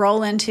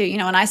roll into,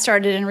 when I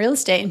started in real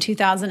estate in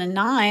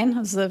 2009, it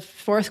was the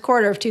fourth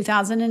quarter of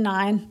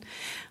 2009,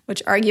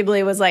 which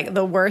arguably was like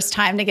the worst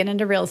time to get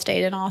into real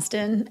estate in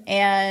Austin.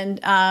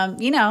 And,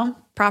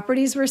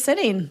 properties were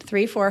sitting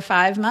 3, 4,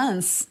 5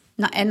 months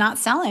and not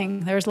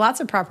selling. There's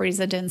lots of properties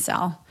that didn't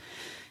sell.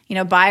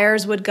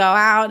 Buyers would go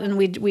out and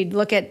we'd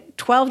look at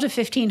 12 to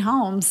 15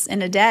 homes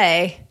in a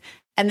day,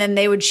 and then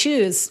they would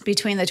choose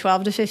between the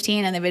 12 to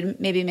 15 and they would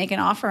maybe make an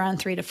offer on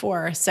 3 to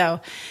 4. So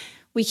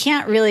we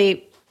can't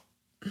really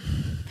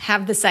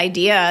have this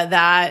idea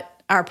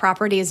that our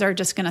properties are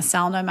just going to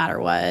sell no matter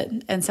what.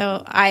 And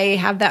so I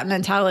have that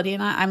mentality,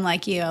 and I'm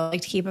like you, I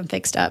like to keep them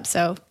fixed up.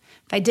 So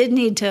if I did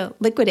need to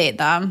liquidate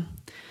them,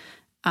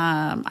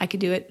 I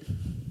could do it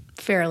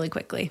fairly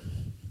quickly.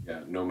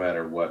 Yeah, no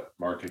matter what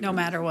market. No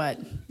matter what.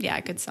 Yeah,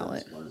 I could sell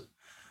it.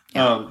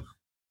 Yeah.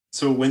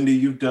 So Wendy,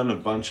 you've done a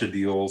bunch of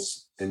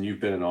deals and you've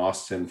been in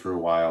Austin for a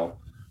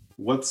while.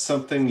 What's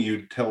something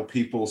you'd tell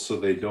people so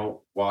they don't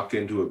walk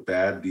into a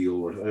bad deal,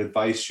 or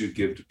advice you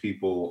give to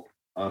people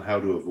on how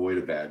to avoid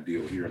a bad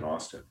deal here in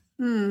Austin?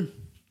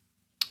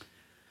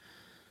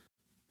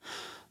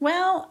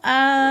 Well,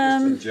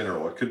 just in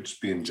general, it could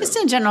just be in general. Just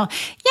in general.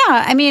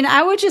 Yeah. I mean,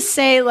 I would just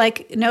say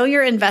know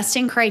your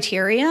investing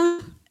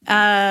criteria.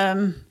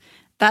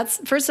 That's,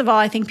 first of all,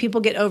 I think people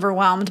get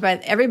overwhelmed by,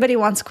 everybody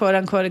wants quote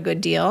unquote a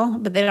good deal,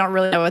 but they don't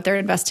really know what their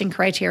investing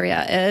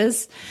criteria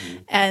is. Mm-hmm.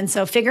 And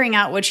so figuring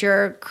out what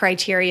your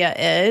criteria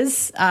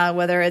is,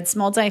 whether it's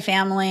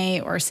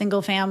multifamily or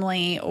single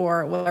family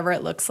or whatever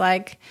it looks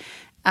like.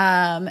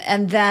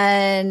 And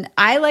then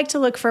I like to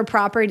look for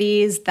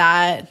properties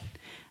that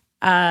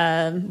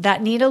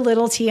need a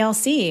little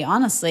TLC,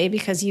 honestly,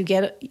 because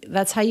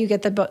that's how you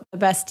get the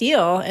best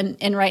deal.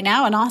 And right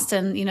now in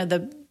Austin,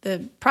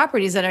 the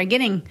properties that are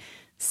getting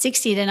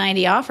 60 to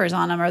 90 offers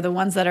on them are the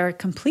ones that are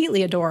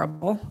completely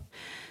adorable.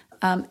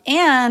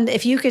 And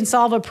if you can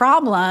solve a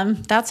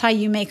problem, that's how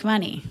you make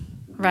money,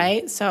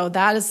 right? So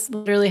that is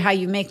literally how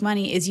you make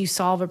money, is you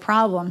solve a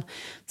problem.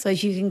 So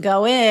if you can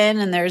go in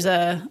and there's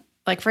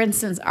for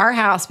instance, our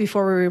house,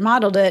 before we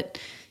remodeled it,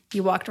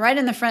 you walked right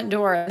in the front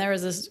door and there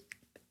was this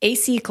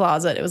AC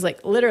closet. It was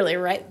like literally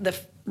right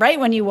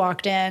when you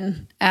walked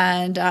in.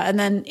 And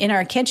then in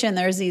our kitchen,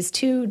 there's these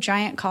 2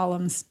 giant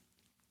columns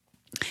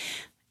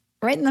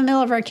right in the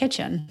middle of our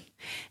kitchen.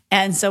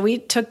 And so we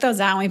took those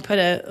out and we put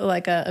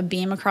a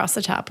beam across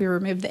the top. We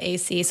removed the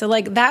AC. So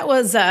that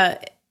was,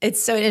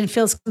 it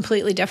feels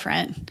completely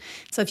different.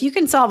 So if you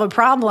can solve a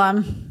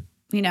problem,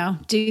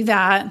 do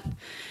that.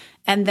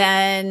 And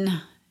then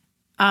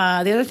the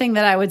other thing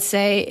that I would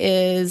say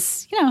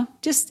is,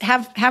 just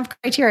have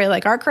criteria.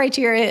 Like our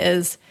criteria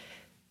is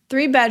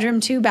 3-bedroom,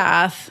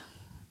 2-bath,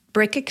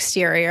 brick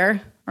exterior,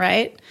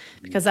 right?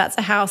 Because that's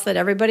a house that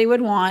everybody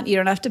would want. You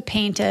don't have to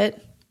paint it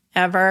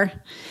ever.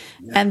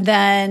 Yeah. And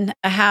then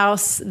a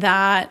house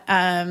that,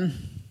 has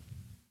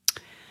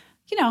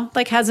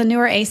a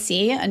newer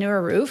AC, a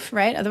newer roof,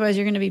 right? Otherwise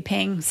you're going to be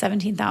paying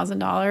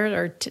 $17,000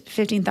 or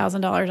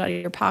 $15,000 out of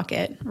your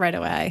pocket right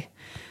away.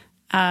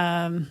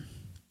 And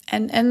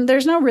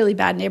there's no really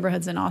bad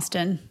neighborhoods in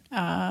Austin.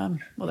 Well,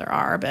 there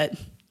are, but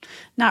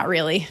not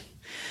really.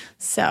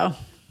 So.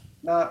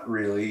 Not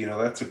really.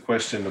 That's a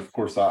question, of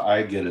course,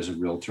 I get as a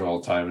realtor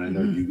all the time. And I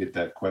know you get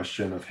that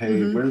question of,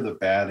 hey, where are the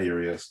bad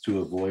areas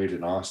to avoid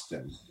in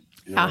Austin?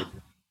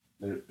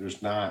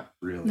 There's not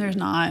really. There's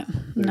not.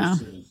 No.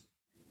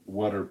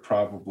 What are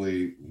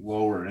probably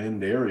lower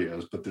end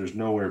areas, but there's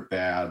nowhere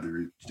bad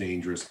or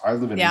dangerous. I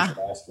live in East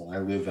Austin. I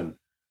live in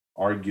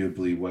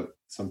arguably what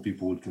some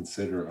people would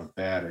consider a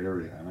bad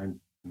area. And I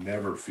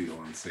never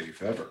feel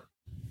unsafe ever.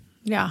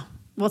 Yeah.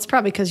 Well, it's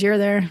probably because you're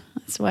there.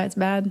 That's why it's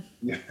bad.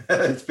 Yeah,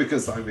 it's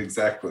because I'm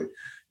exactly.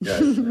 Yeah,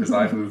 because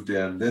I moved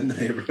in, then the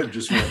neighborhood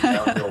just went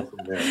downhill from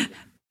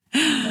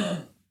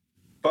there.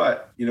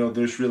 But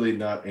there's really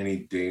not any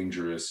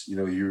dangerous.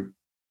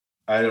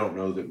 I don't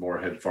know that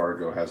Moorhead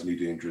Fargo has any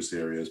dangerous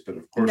areas, but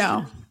of course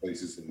No. there's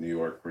places in New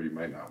York where you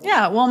might not want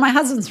Yeah, well, my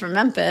husband's from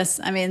Memphis.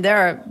 I mean, there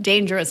are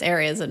dangerous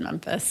areas in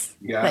Memphis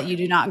that you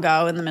do not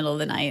go in the middle of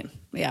the night.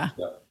 Yeah.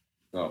 Yeah.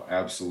 No,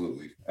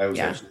 absolutely. I was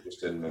Yeah. actually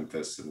just in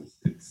Memphis, and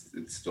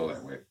it's still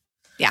that way.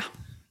 Yeah.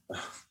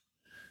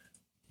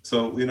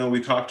 So,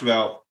 we talked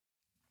about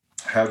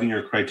having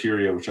your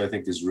criteria, which I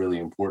think is really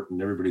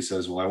important. Everybody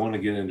says, well, I want to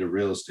get into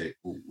real estate.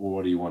 Well,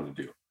 what do you want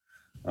to do?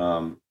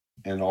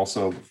 And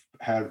also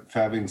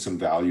having some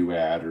value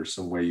add or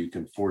some way you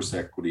can force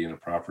equity in a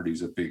property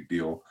is a big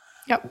deal.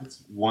 Yep.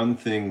 It's one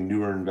thing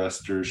newer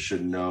investors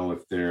should know if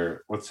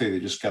let's say they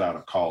just got out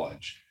of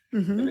college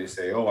and they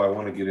say, oh, I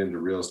want to get into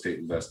real estate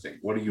investing.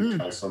 What do you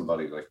tell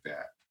somebody like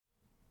that?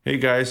 Hey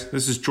guys,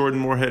 this is Jordan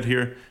Moorhead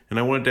here, and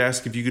I wanted to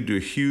ask if you could do a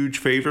huge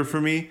favor for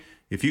me.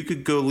 If you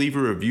could go leave a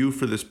review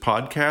for this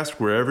podcast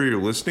wherever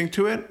you're listening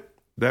to it,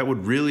 that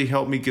would really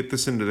help me get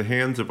this into the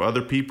hands of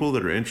other people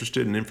that are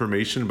interested in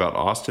information about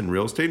Austin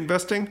real estate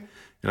investing,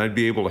 and I'd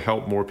be able to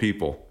help more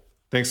people.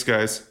 Thanks,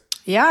 guys.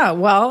 Yeah,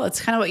 well,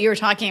 it's kind of what you were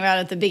talking about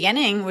at the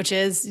beginning, which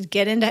is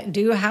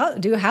do a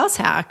house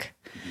hack.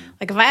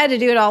 Like if I had to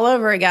do it all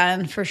over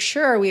again, for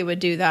sure we would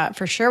do that.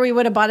 For sure we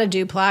would have bought a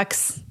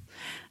duplex,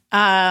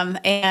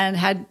 and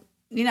had,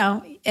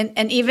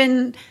 and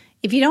even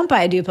if you don't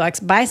buy a duplex,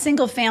 buy a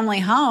single family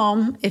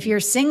home. If you're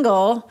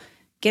single,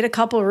 get a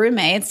couple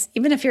roommates.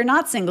 Even if you're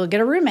not single, get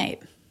a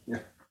roommate.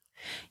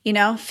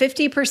 Yeah.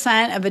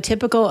 50% of a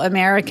typical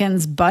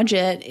American's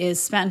budget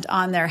is spent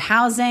on their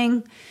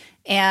housing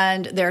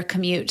and their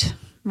commute,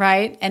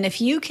 right? And if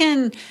you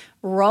can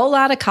roll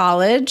out of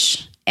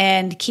college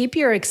and keep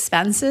your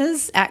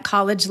expenses at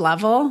college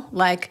level,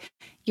 like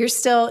you're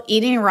still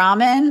eating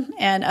ramen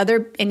and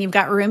you've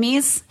got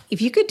roomies,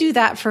 if you could do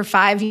that for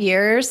 5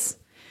 years,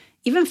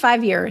 even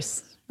 5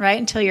 years, right?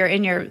 Until you're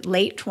in your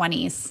late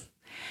 20s.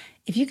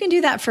 If you can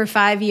do that for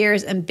 5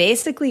 years and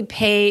basically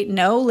pay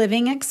no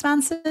living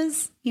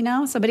expenses,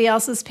 somebody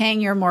else is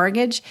paying your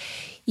mortgage,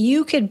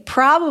 you could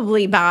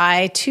probably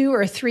buy 2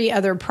 or 3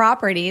 other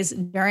properties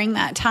during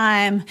that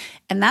time.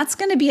 And that's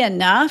going to be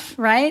enough,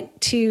 right,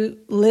 to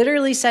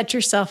literally set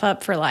yourself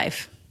up for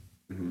life.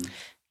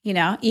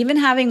 Even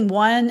having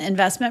one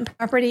investment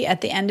property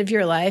at the end of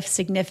your life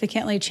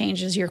significantly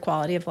changes your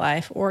quality of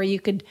life. Or you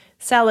could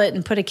sell it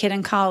and put a kid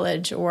in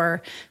college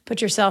or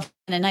put yourself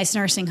in a nice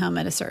nursing home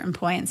at a certain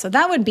point. So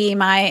that would be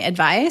my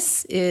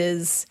advice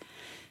is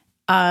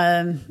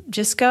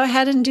just go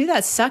ahead and do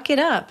that. Suck it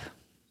up,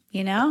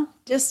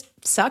 just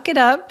suck it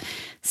up,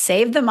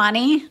 save the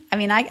money. I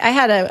mean, I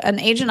had an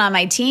agent on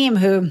my team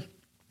who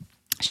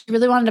she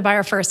really wanted to buy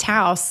her first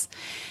house.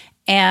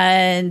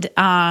 And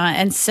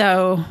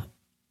so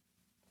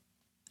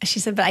she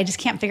said, but I just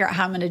can't figure out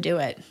how I'm going to do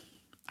it.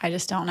 I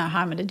just don't know how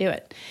I'm going to do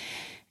it.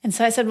 And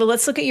so I said, well,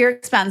 let's look at your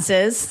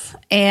expenses.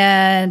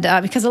 And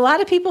because a lot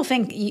of people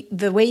think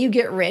the way you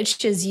get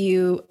rich is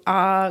you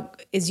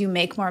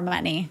make more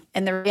money.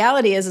 And the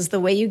reality is the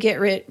way you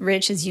get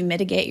rich is you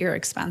mitigate your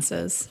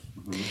expenses.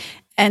 Mm-hmm.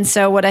 And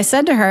so what I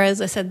said to her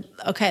is I said,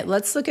 okay,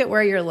 let's look at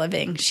where you're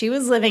living. She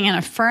was living in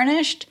a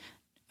furnished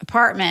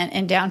apartment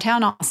in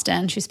downtown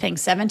Austin. She was paying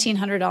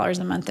 $1,700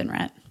 a month in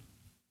rent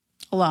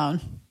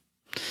alone.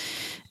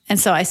 And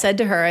so I said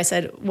to her,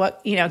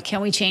 what, can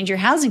we change your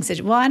housing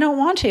situation? Well, I don't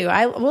want to.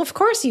 Well, of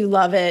course you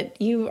love it.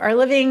 You are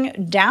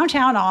living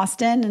downtown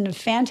Austin in a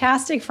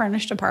fantastic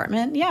furnished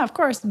apartment. Yeah, of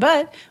course.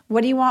 But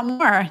what do you want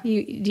more? Do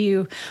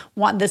you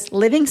want this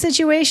living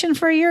situation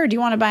for a year or do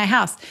you want to buy a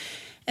house?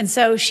 And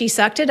so she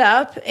sucked it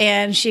up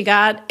and she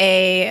got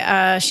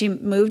she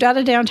moved out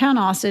of downtown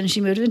Austin.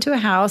 She moved into a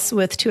house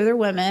with 2 other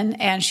women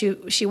and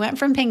she went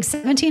from paying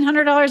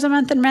 $1,700 a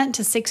month in rent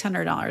to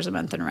 $600 a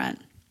month in rent.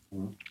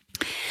 Mm-hmm.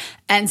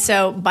 And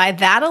so by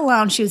that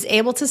alone, she was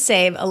able to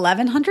save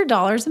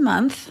 $1,100 a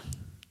month.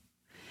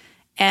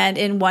 And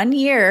in 1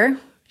 year,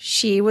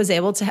 she was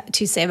able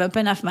to save up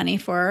enough money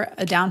for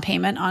a down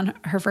payment on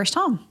her first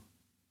home.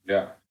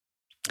 Yeah.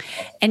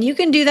 And you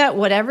can do that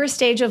whatever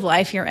stage of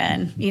life you're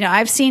in.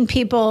 I've seen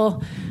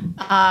people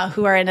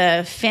who are in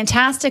a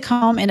fantastic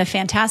home, in a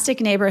fantastic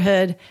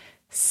neighborhood,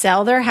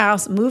 sell their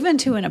house, move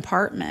into an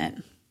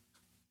apartment,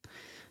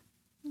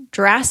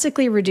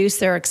 drastically reduce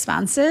their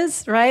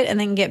expenses, right? And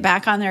then get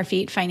back on their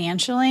feet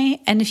financially.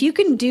 And if you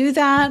can do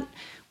that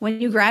when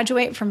you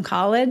graduate from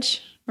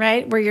college,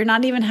 right, where you're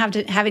not even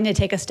having to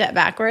take a step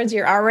backwards,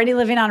 you're already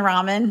living on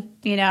ramen,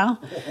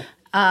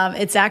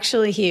 it's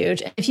actually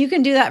huge. If you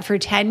can do that for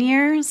 10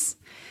 years,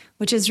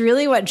 which is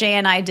really what Jay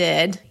and I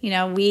did,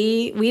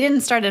 we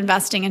didn't start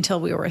investing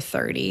until we were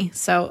 30.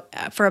 So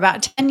for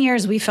about 10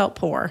 years, we felt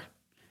poor,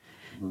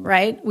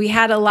 right? We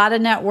had a lot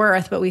of net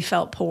worth, but we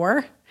felt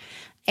poor.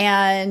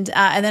 And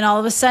then all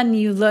of a sudden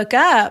you look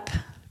up,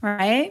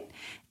 right?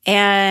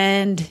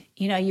 And,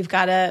 you've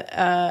got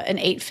an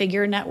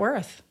 8-figure net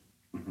worth.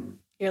 Mm-hmm.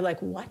 You're like,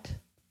 what?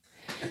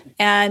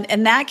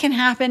 And that can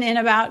happen in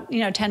about,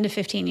 10 to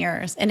 15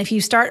 years. And if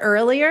you start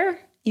earlier,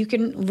 you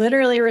can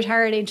literally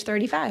retire at age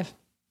 35.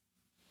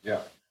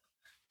 Yeah.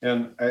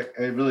 And I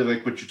really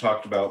like what you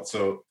talked about.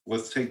 So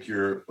let's take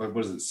your, what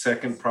was it,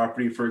 second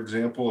property, for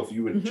example. If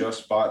you had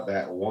just bought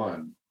that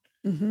one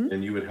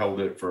and you had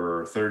held it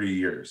for 30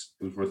 years,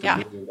 it was worth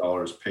 $1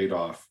 million paid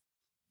off.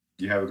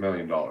 You have $1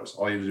 million.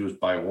 All you have to do is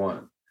buy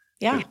one.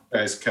 Yeah. But you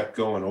guys kept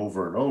going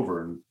over and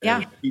over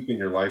and keeping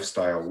your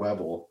lifestyle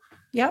level.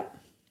 Yep.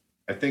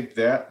 I think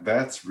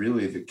that's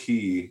really the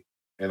key.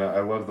 And I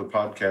love the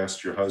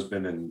podcast your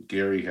husband and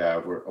Gary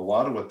have, where a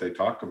lot of what they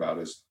talk about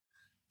is,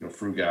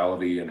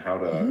 frugality and how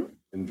to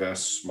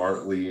invest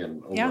smartly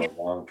and over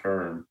a long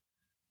term.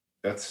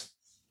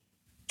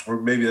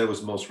 Or maybe that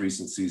was the most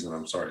recent season.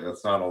 I'm sorry.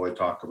 That's not all they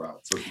talk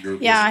about. So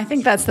I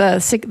think that's the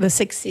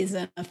sixth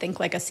season of Think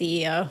Like a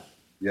CEO.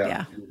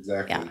 Yeah,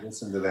 exactly. Yeah.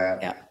 Listen to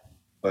that. Yeah.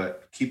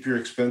 But keep your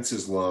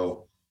expenses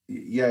low.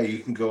 Yeah, you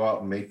can go out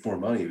and make more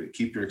money, but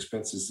keep your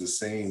expenses the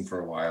same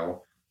for a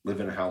while. Live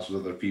in a house with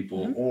other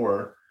people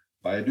or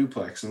buy a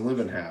duplex and live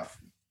in half.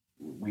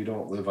 We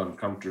don't live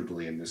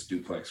uncomfortably in this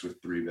duplex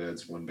with 3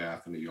 beds, 1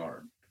 bath, and a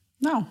yard.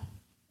 No.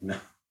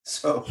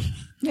 So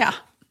yeah,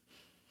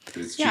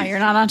 you're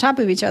not on top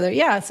of each other.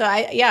 Yeah. So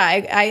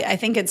I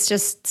think it's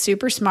just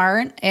super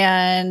smart,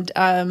 and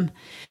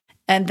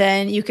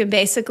then you can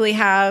basically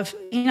have,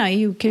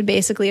 you can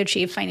basically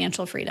achieve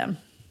financial freedom.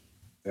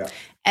 Yeah.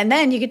 And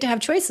then you get to have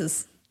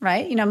choices.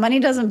 Right?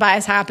 Money doesn't buy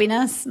us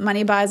happiness.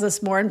 Money buys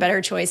us more and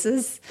better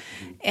choices.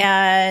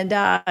 And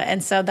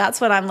so that's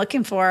what I'm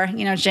looking for.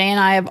 Jay and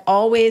I have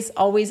always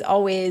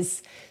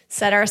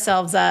set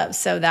ourselves up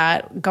so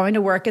that going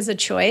to work is a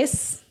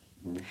choice.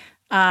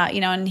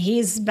 And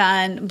he's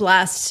been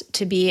blessed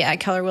to be at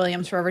Keller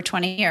Williams for over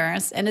 20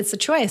 years. And it's a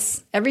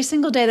choice. Every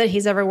single day that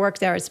he's ever worked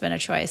there, it's been a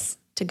choice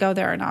to go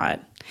there or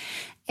not.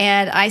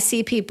 And I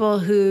see people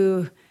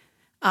who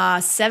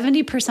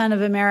 70%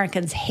 of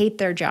Americans hate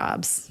their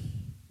jobs.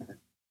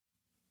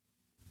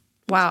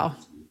 Wow.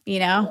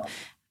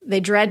 They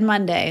dread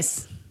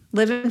Mondays,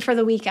 living for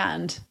the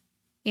weekend.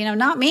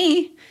 Not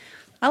me.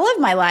 I live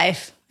my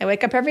life. I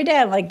wake up every day.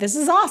 I'm like, this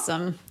is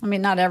awesome. I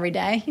mean, not every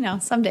day,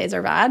 some days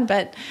are bad,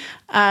 but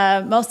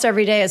most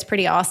every day is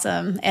pretty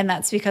awesome. And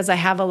that's because I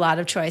have a lot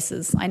of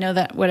choices. I know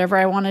that whatever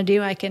I want to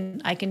do, I can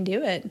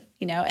do it,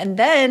 and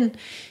then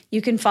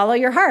you can follow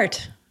your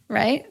heart,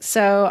 right?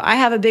 So I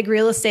have a big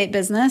real estate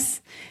business.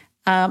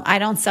 I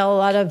don't sell a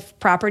lot of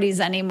properties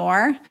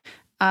anymore.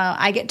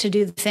 I get to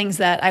do the things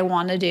that I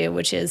want to do,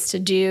 which is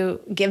to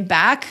give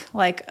back,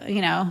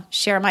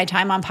 share my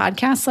time on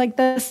podcasts like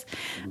this,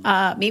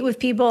 meet with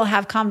people,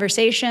 have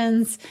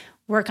conversations,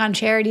 work on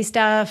charity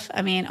stuff.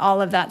 I mean,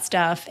 all of that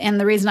stuff. And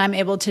the reason I'm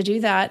able to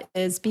do that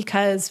is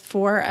because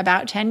for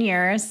about 10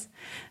 years,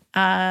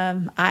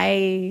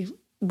 I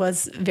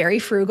was very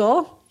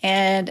frugal.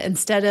 And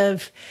instead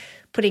of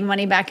putting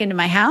money back into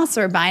my house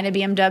or buying a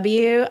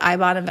BMW, I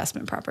bought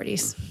investment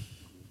properties.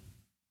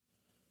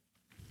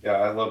 Yeah,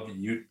 I love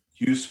you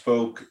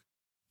spoke.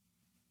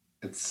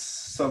 It's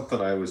something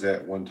I was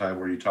at one time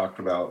where you talked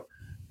about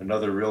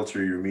another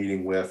realtor you're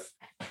meeting with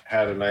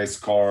had a nice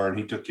car, and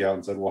he took you out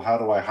and said, well, how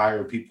do I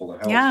hire people to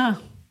help? Yeah.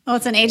 Oh,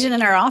 it's an agent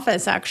in our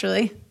office,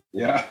 actually.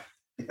 Yeah.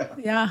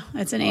 Yeah,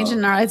 it's an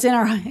agent.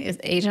 It's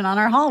agent on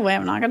our hallway.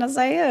 I'm not going to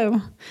say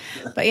who,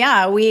 but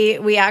yeah,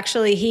 we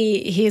actually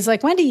he's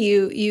like, Wendy,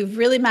 you've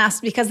really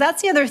mastered, because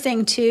that's the other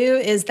thing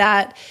too, is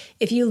that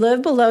if you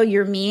live below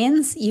your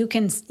means, you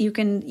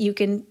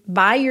can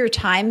buy your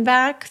time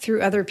back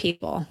through other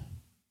people.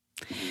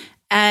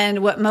 And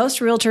what most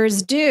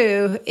realtors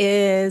do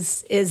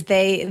is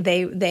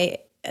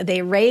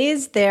they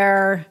raise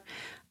their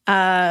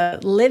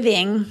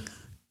living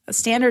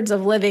standards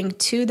of living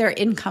to their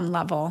income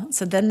level.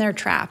 So then they're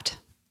trapped,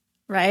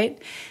 right?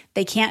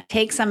 They can't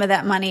take some of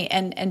that money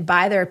and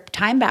buy their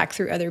time back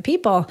through other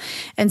people.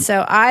 And so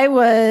I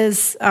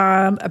was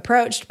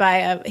approached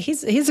by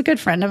he's a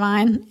good friend of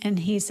mine. And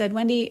he said,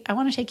 Wendy, I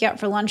want to take you out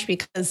for lunch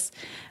because,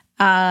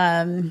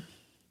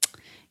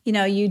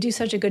 you do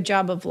such a good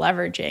job of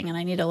leveraging, and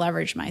I need to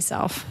leverage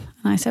myself.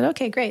 And I said,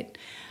 okay, great.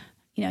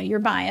 You're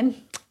buying.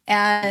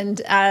 And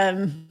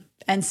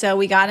so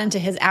we got into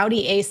his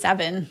Audi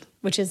A7,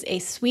 which is a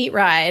sweet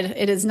ride.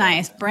 It is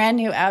nice. Brand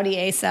new Audi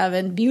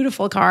A7,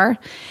 beautiful car.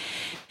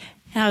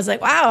 And I was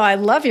like, wow, I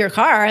love your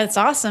car. It's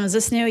awesome. Is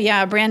this new?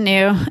 Yeah, brand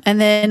new.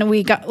 And then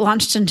we got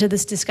launched into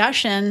this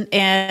discussion,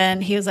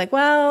 and he was like,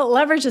 well,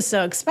 leverage is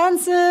so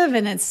expensive,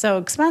 and it's so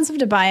expensive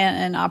to buy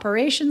an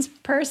operations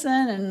person,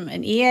 and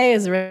an EA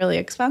is really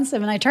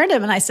expensive. And I turned to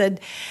him and I said,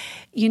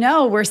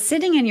 we're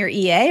sitting in your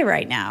EA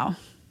right now.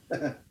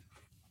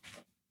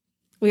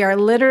 We are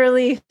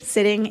literally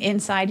sitting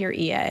inside your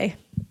EA.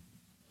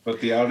 But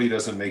the Audi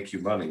doesn't make you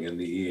money, and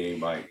the EA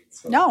might.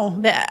 So.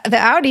 No, the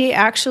Audi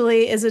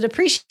actually is a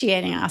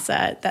depreciating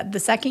asset. That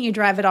the second you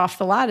drive it off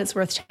the lot, it's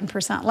worth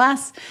 10%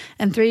 less.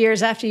 And 3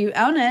 years after you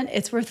own it,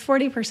 it's worth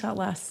 40%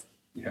 less.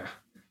 Yeah.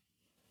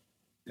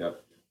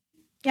 Yep.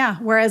 Yeah.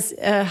 Whereas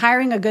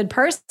hiring a good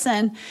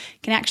person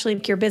can actually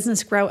make your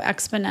business grow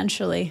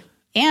exponentially.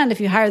 And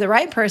if you hire the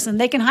right person,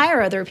 they can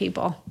hire other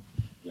people.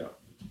 Yeah.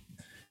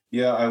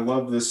 Yeah. I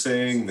love the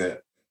saying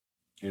that,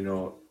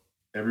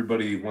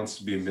 everybody wants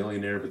to be a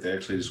millionaire, but they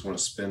actually just want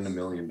to spend $1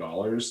 million.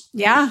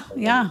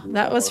 Yeah.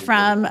 That was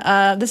from,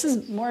 this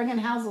is Morgan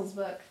Housel's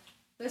book.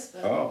 This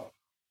book. Oh.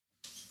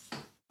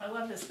 I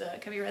love this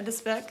book. Have you read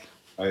this book?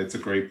 It's a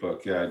great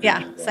book.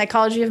 Yeah.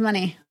 Psychology of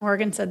Money.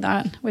 Morgan said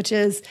that, which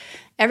is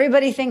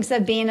everybody thinks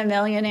that being a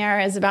millionaire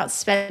is about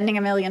spending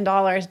 $1 million,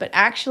 but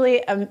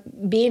actually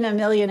being a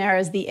millionaire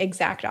is the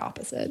exact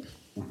opposite.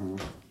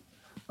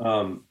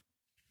 Mm-hmm.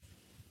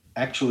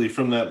 Actually,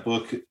 from that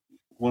book,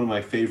 one of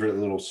my favorite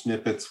little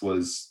snippets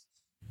was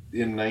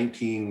in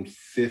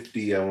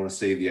 1950, I want to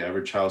say the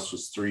average house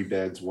was 3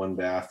 beds, 1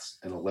 bath,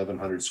 and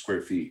 1,100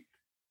 square feet.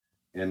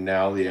 And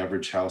now the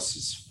average house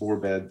is 4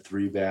 bed,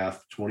 3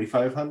 bath,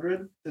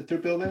 2,500 that they're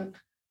building.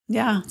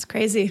 Yeah, it's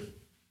crazy.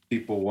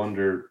 People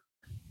wonder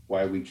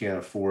why we can't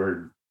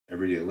afford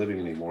everyday living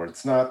anymore.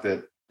 It's not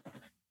that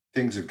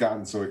things have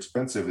gotten so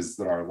expensive, it's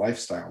that our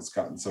lifestyle's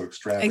gotten so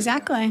extravagant.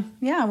 Exactly.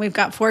 Yeah, we've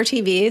got 4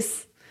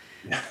 TVs,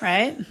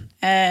 right?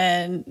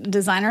 And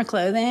designer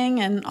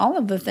clothing and all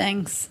of the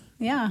things.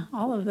 Yeah,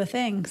 all of the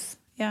things.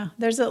 Yeah,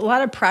 there's a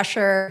lot of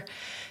pressure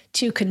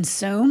to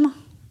consume.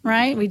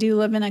 Right, we do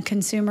live in a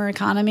consumer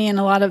economy, and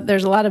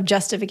there's a lot of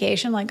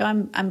justification. Like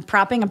I'm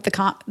propping up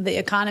the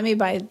economy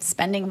by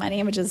spending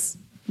money, which is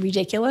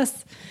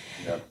ridiculous.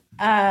 Yeah.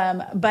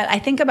 But I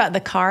think about the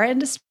car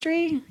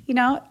industry.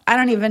 I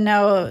don't even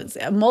know, it's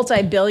a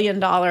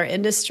multi-billion-dollar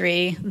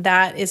industry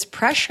that is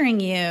pressuring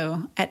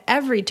you at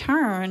every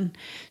turn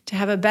to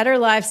have a better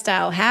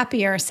lifestyle,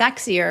 happier,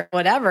 sexier,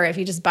 whatever. If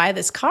you just buy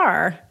this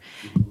car,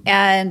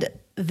 and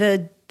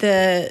the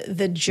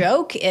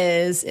joke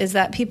is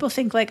that people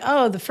think like,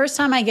 oh, the first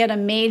time I get a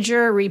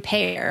major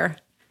repair,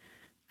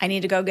 I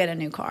need to go get a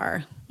new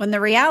car. When the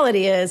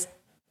reality is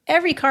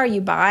every car you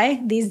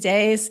buy these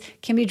days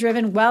can be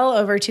driven well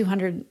over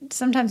 200,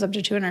 sometimes up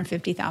to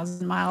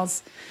 250,000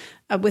 miles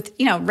with,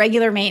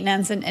 regular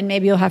maintenance, and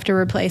maybe you'll have to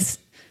replace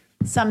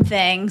some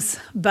things.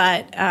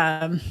 But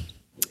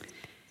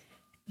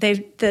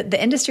the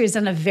industry has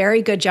done a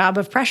very good job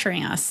of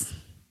pressuring us,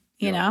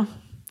 you know?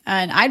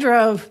 And I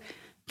drove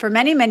for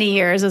many, many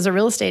years as a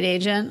real estate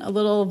agent, a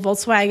little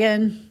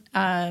Volkswagen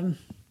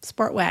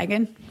sport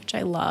wagon, which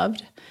I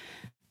loved.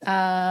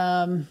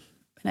 And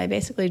I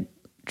basically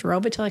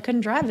drove it till I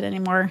couldn't drive it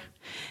anymore.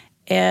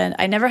 And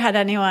I never had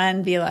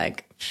anyone be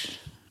like,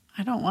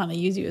 I don't want to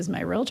use you as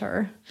my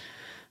realtor,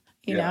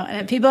 you know?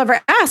 And if people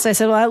ever asked, I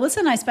said, well,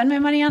 listen, I spend my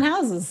money on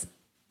houses.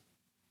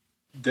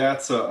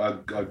 That's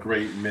a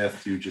great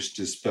myth you just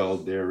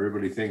dispelled there.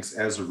 Everybody thinks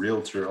as a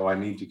realtor, oh, I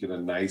need to get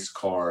a nice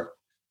car.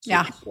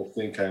 So people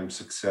think I'm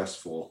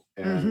successful.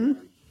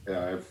 And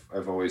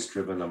I've always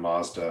driven a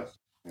Mazda.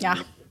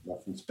 Yeah.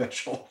 Nothing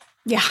special.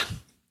 Yeah,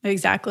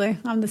 exactly.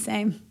 I'm the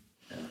same.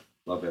 Yeah,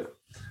 love it.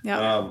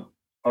 Yeah.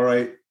 All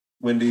right,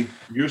 Wendy,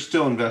 you're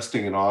still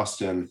investing in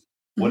Austin.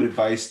 What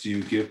advice do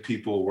you give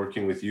people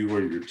working with you or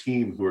your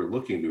team who are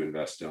looking to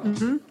invest in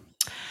Austin?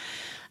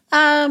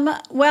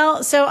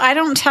 Well, so I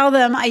don't tell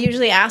them. I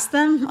usually ask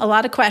them a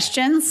lot of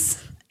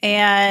questions.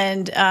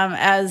 And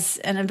as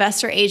an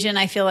investor agent,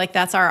 I feel like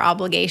that's our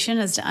obligation,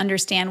 is to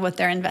understand what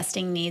their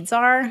investing needs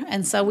are.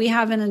 And so we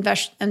have an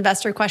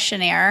investor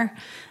questionnaire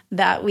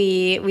that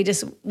we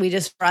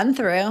just run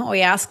through.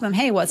 We ask them,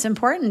 hey, what's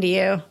important to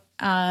you?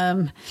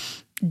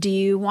 Do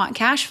you want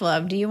cash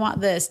flow? Do you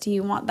want this? Do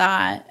you want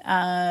that?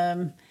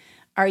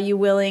 Are you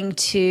willing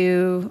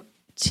to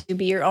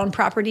be your own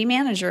property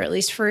manager, at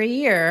least for a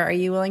year? Are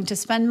you willing to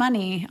spend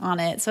money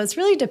on it? So it's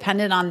really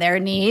dependent on their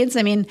needs.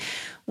 I mean,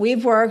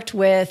 we've worked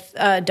with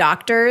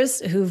doctors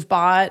who've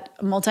bought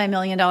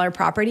multi-million-dollar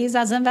properties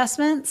as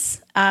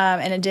investments,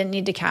 and it didn't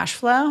need to cash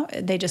flow.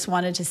 They just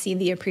wanted to see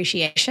the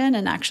appreciation,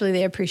 and actually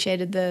they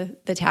appreciated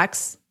the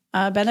tax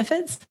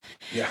benefits.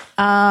 Yeah.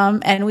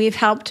 And we've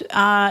helped,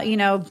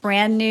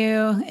 brand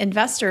new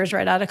investors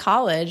right out of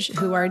college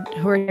who are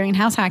doing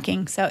house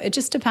hacking. So it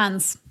just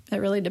depends. It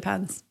really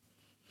depends.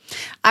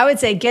 I would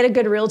say get a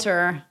good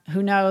realtor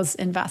who knows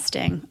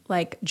investing,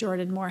 like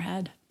Jordan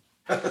Moorhead.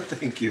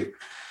 Thank you.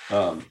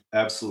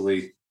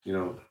 Absolutely.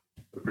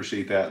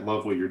 Appreciate that.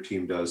 Love what your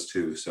team does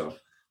too. So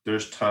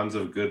there's tons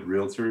of good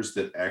realtors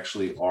that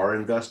actually are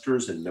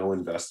investors and know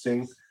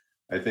investing.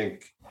 I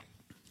think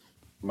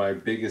my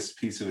biggest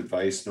piece of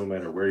advice, no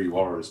matter where you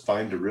are, is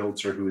find a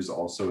realtor who is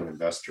also an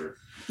investor.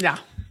 Yeah.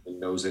 And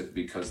knows it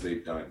because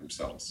they've done it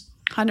themselves.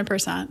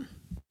 100%.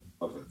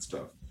 Love that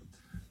stuff.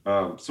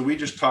 So we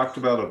just talked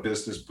about a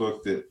business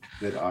book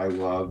that I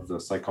love, The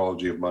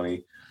Psychology of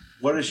Money.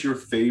 What is your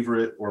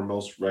favorite or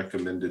most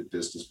recommended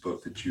business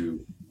book that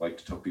you like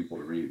to tell people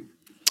to read?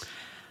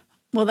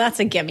 Well, that's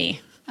a gimme.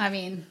 I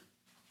mean,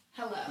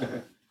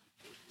 hello.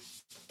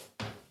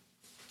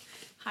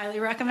 Highly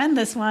recommend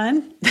this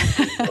one.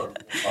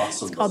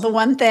 Awesome. It's called The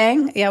One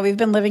Thing. Yeah, we've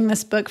been living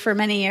this book for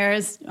many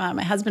years.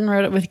 My husband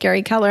wrote it with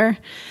Gary Keller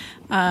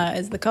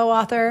as the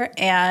co-author.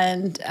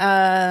 And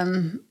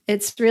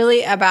it's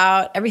really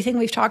about everything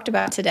we've talked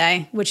about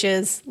today, which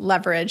is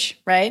leverage,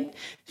 right?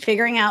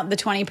 Figuring out the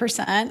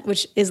 20%,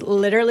 which is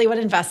literally what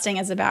investing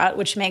is about,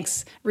 which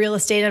makes real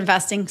estate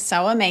investing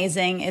so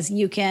amazing, is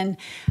you can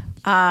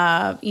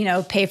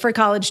Pay for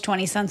college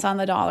 20 cents on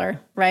the dollar,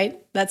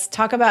 right? Let's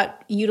talk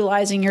about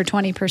utilizing your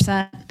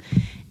 20%.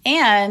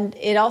 And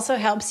it also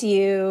helps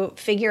you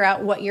figure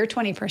out what your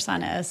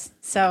 20% is.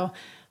 So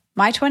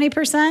my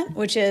 20%,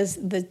 which is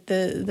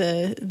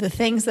the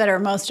things that are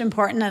most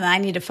important and I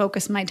need to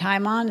focus my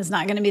time on, is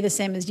not going to be the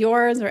same as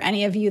yours or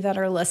any of you that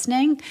are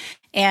listening.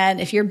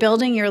 And if you're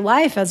building your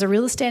life as a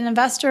real estate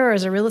investor or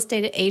as a real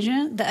estate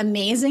agent, the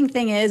amazing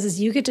thing is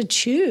you get to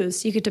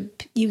choose. You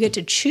get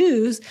to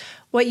choose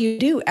what you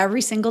do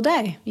every single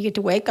day. You get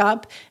to wake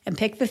up and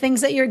pick the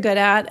things that you're good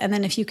at. And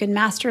then if you can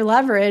master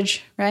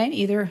leverage, right,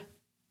 either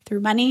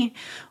through money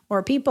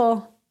or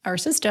people or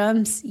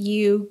systems,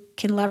 you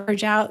can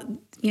leverage out,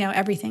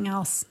 everything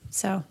else,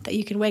 so that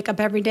you can wake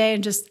up every day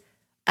and just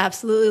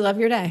absolutely love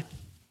your day.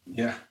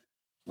 Yeah,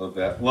 love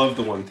that. Love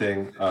the one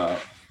thing.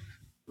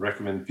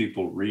 Recommend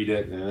people read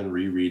it and then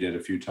reread it a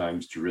few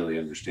times to really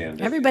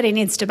understand it. Everybody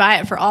needs to buy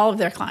it for all of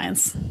their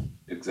clients.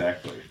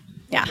 Exactly.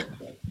 Yeah.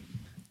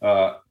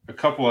 A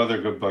couple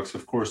other good books.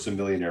 Of course, The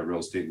Millionaire Real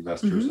Estate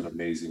Investor is an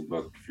amazing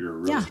book if you're a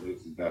real estate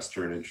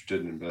investor and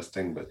interested in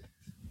investing. But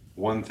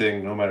one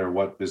thing, no matter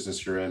what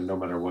business you're in, no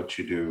matter what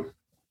you do,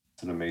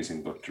 it's an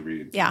amazing book to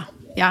read. Yeah.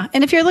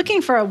 And if you're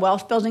looking for a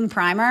wealth building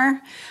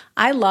primer,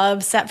 I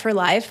love Set for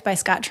Life by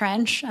Scott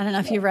Trench. I don't know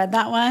if you've read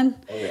that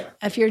one. Oh, yeah.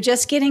 If you're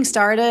just getting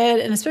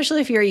started, and especially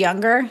if you're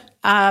younger,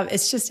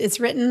 it's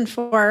written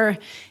for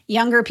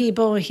younger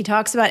people. He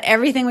talks about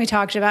everything we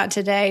talked about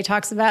today. He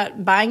talks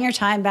about buying your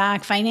time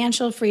back,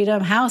 financial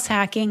freedom, house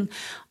hacking,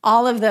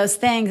 all of those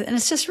things. And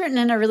it's just written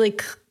in a really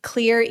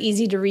clear,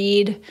 easy to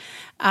read,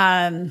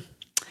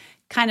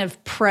 kind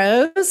of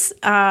prose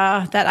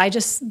that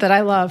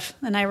I love,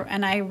 and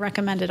I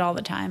recommend it all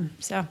the time.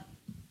 So,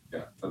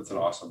 yeah, that's an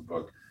awesome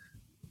book.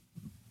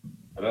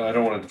 I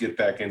don't want to get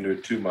back into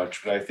it too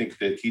much, but I think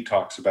that he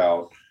talks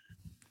about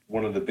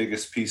one of the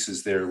biggest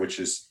pieces there, which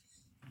is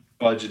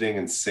budgeting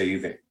and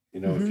saving.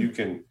 If you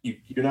can,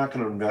 you're not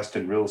going to invest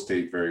in real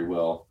estate very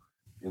well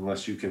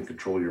unless you can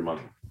control your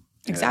money.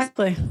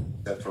 Exactly.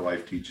 Set for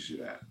Life teaches you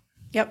that.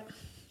 Yep.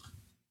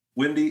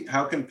 Wendy,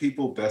 how can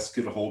people best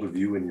get a hold of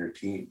you and your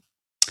team?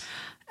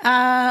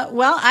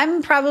 Well,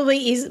 I'm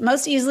probably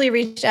most easily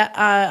reached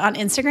on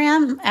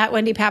Instagram at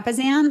Wendy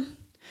Papasan.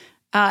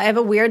 I have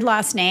a weird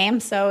last name,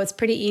 so it's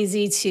pretty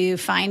easy to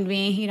find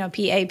me,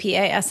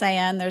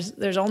 Papasan.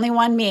 There's only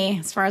one me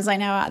as far as I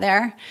know out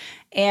there.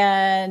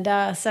 And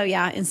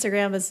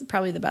Instagram is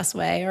probably the best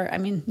way. Or,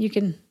 you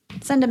can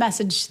send a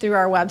message through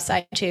our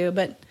website too,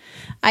 but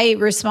I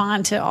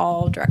respond to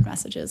all direct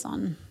messages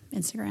on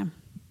Instagram.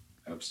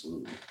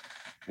 Absolutely.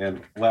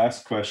 And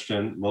last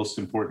question, most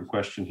important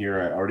question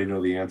here. I already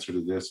know the answer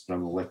to this, but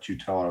I'm going to let you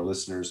tell our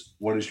listeners,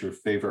 what is your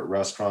favorite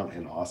restaurant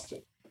in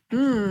Austin?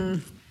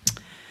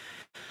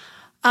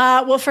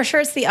 Well, for sure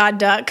it's the Odd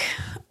Duck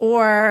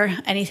or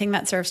anything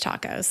that serves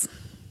tacos.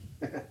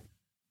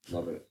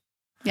 Love it.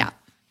 Yeah.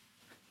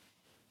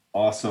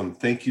 Awesome.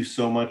 Thank you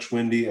so much,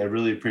 Wendy. I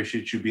really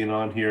appreciate you being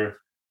on here.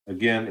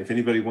 Again, if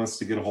anybody wants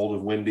to get a hold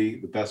of Wendy,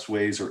 the best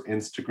ways are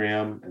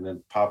Instagram and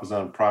then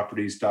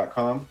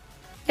papazonproperties.com.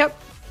 Yep.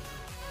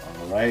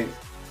 All right.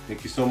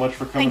 Thank you so much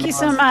for coming. Thank you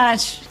so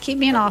much. Keep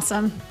being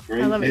awesome.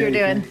 Great I love what you're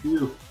doing. Thank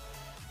you.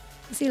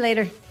 See you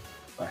later.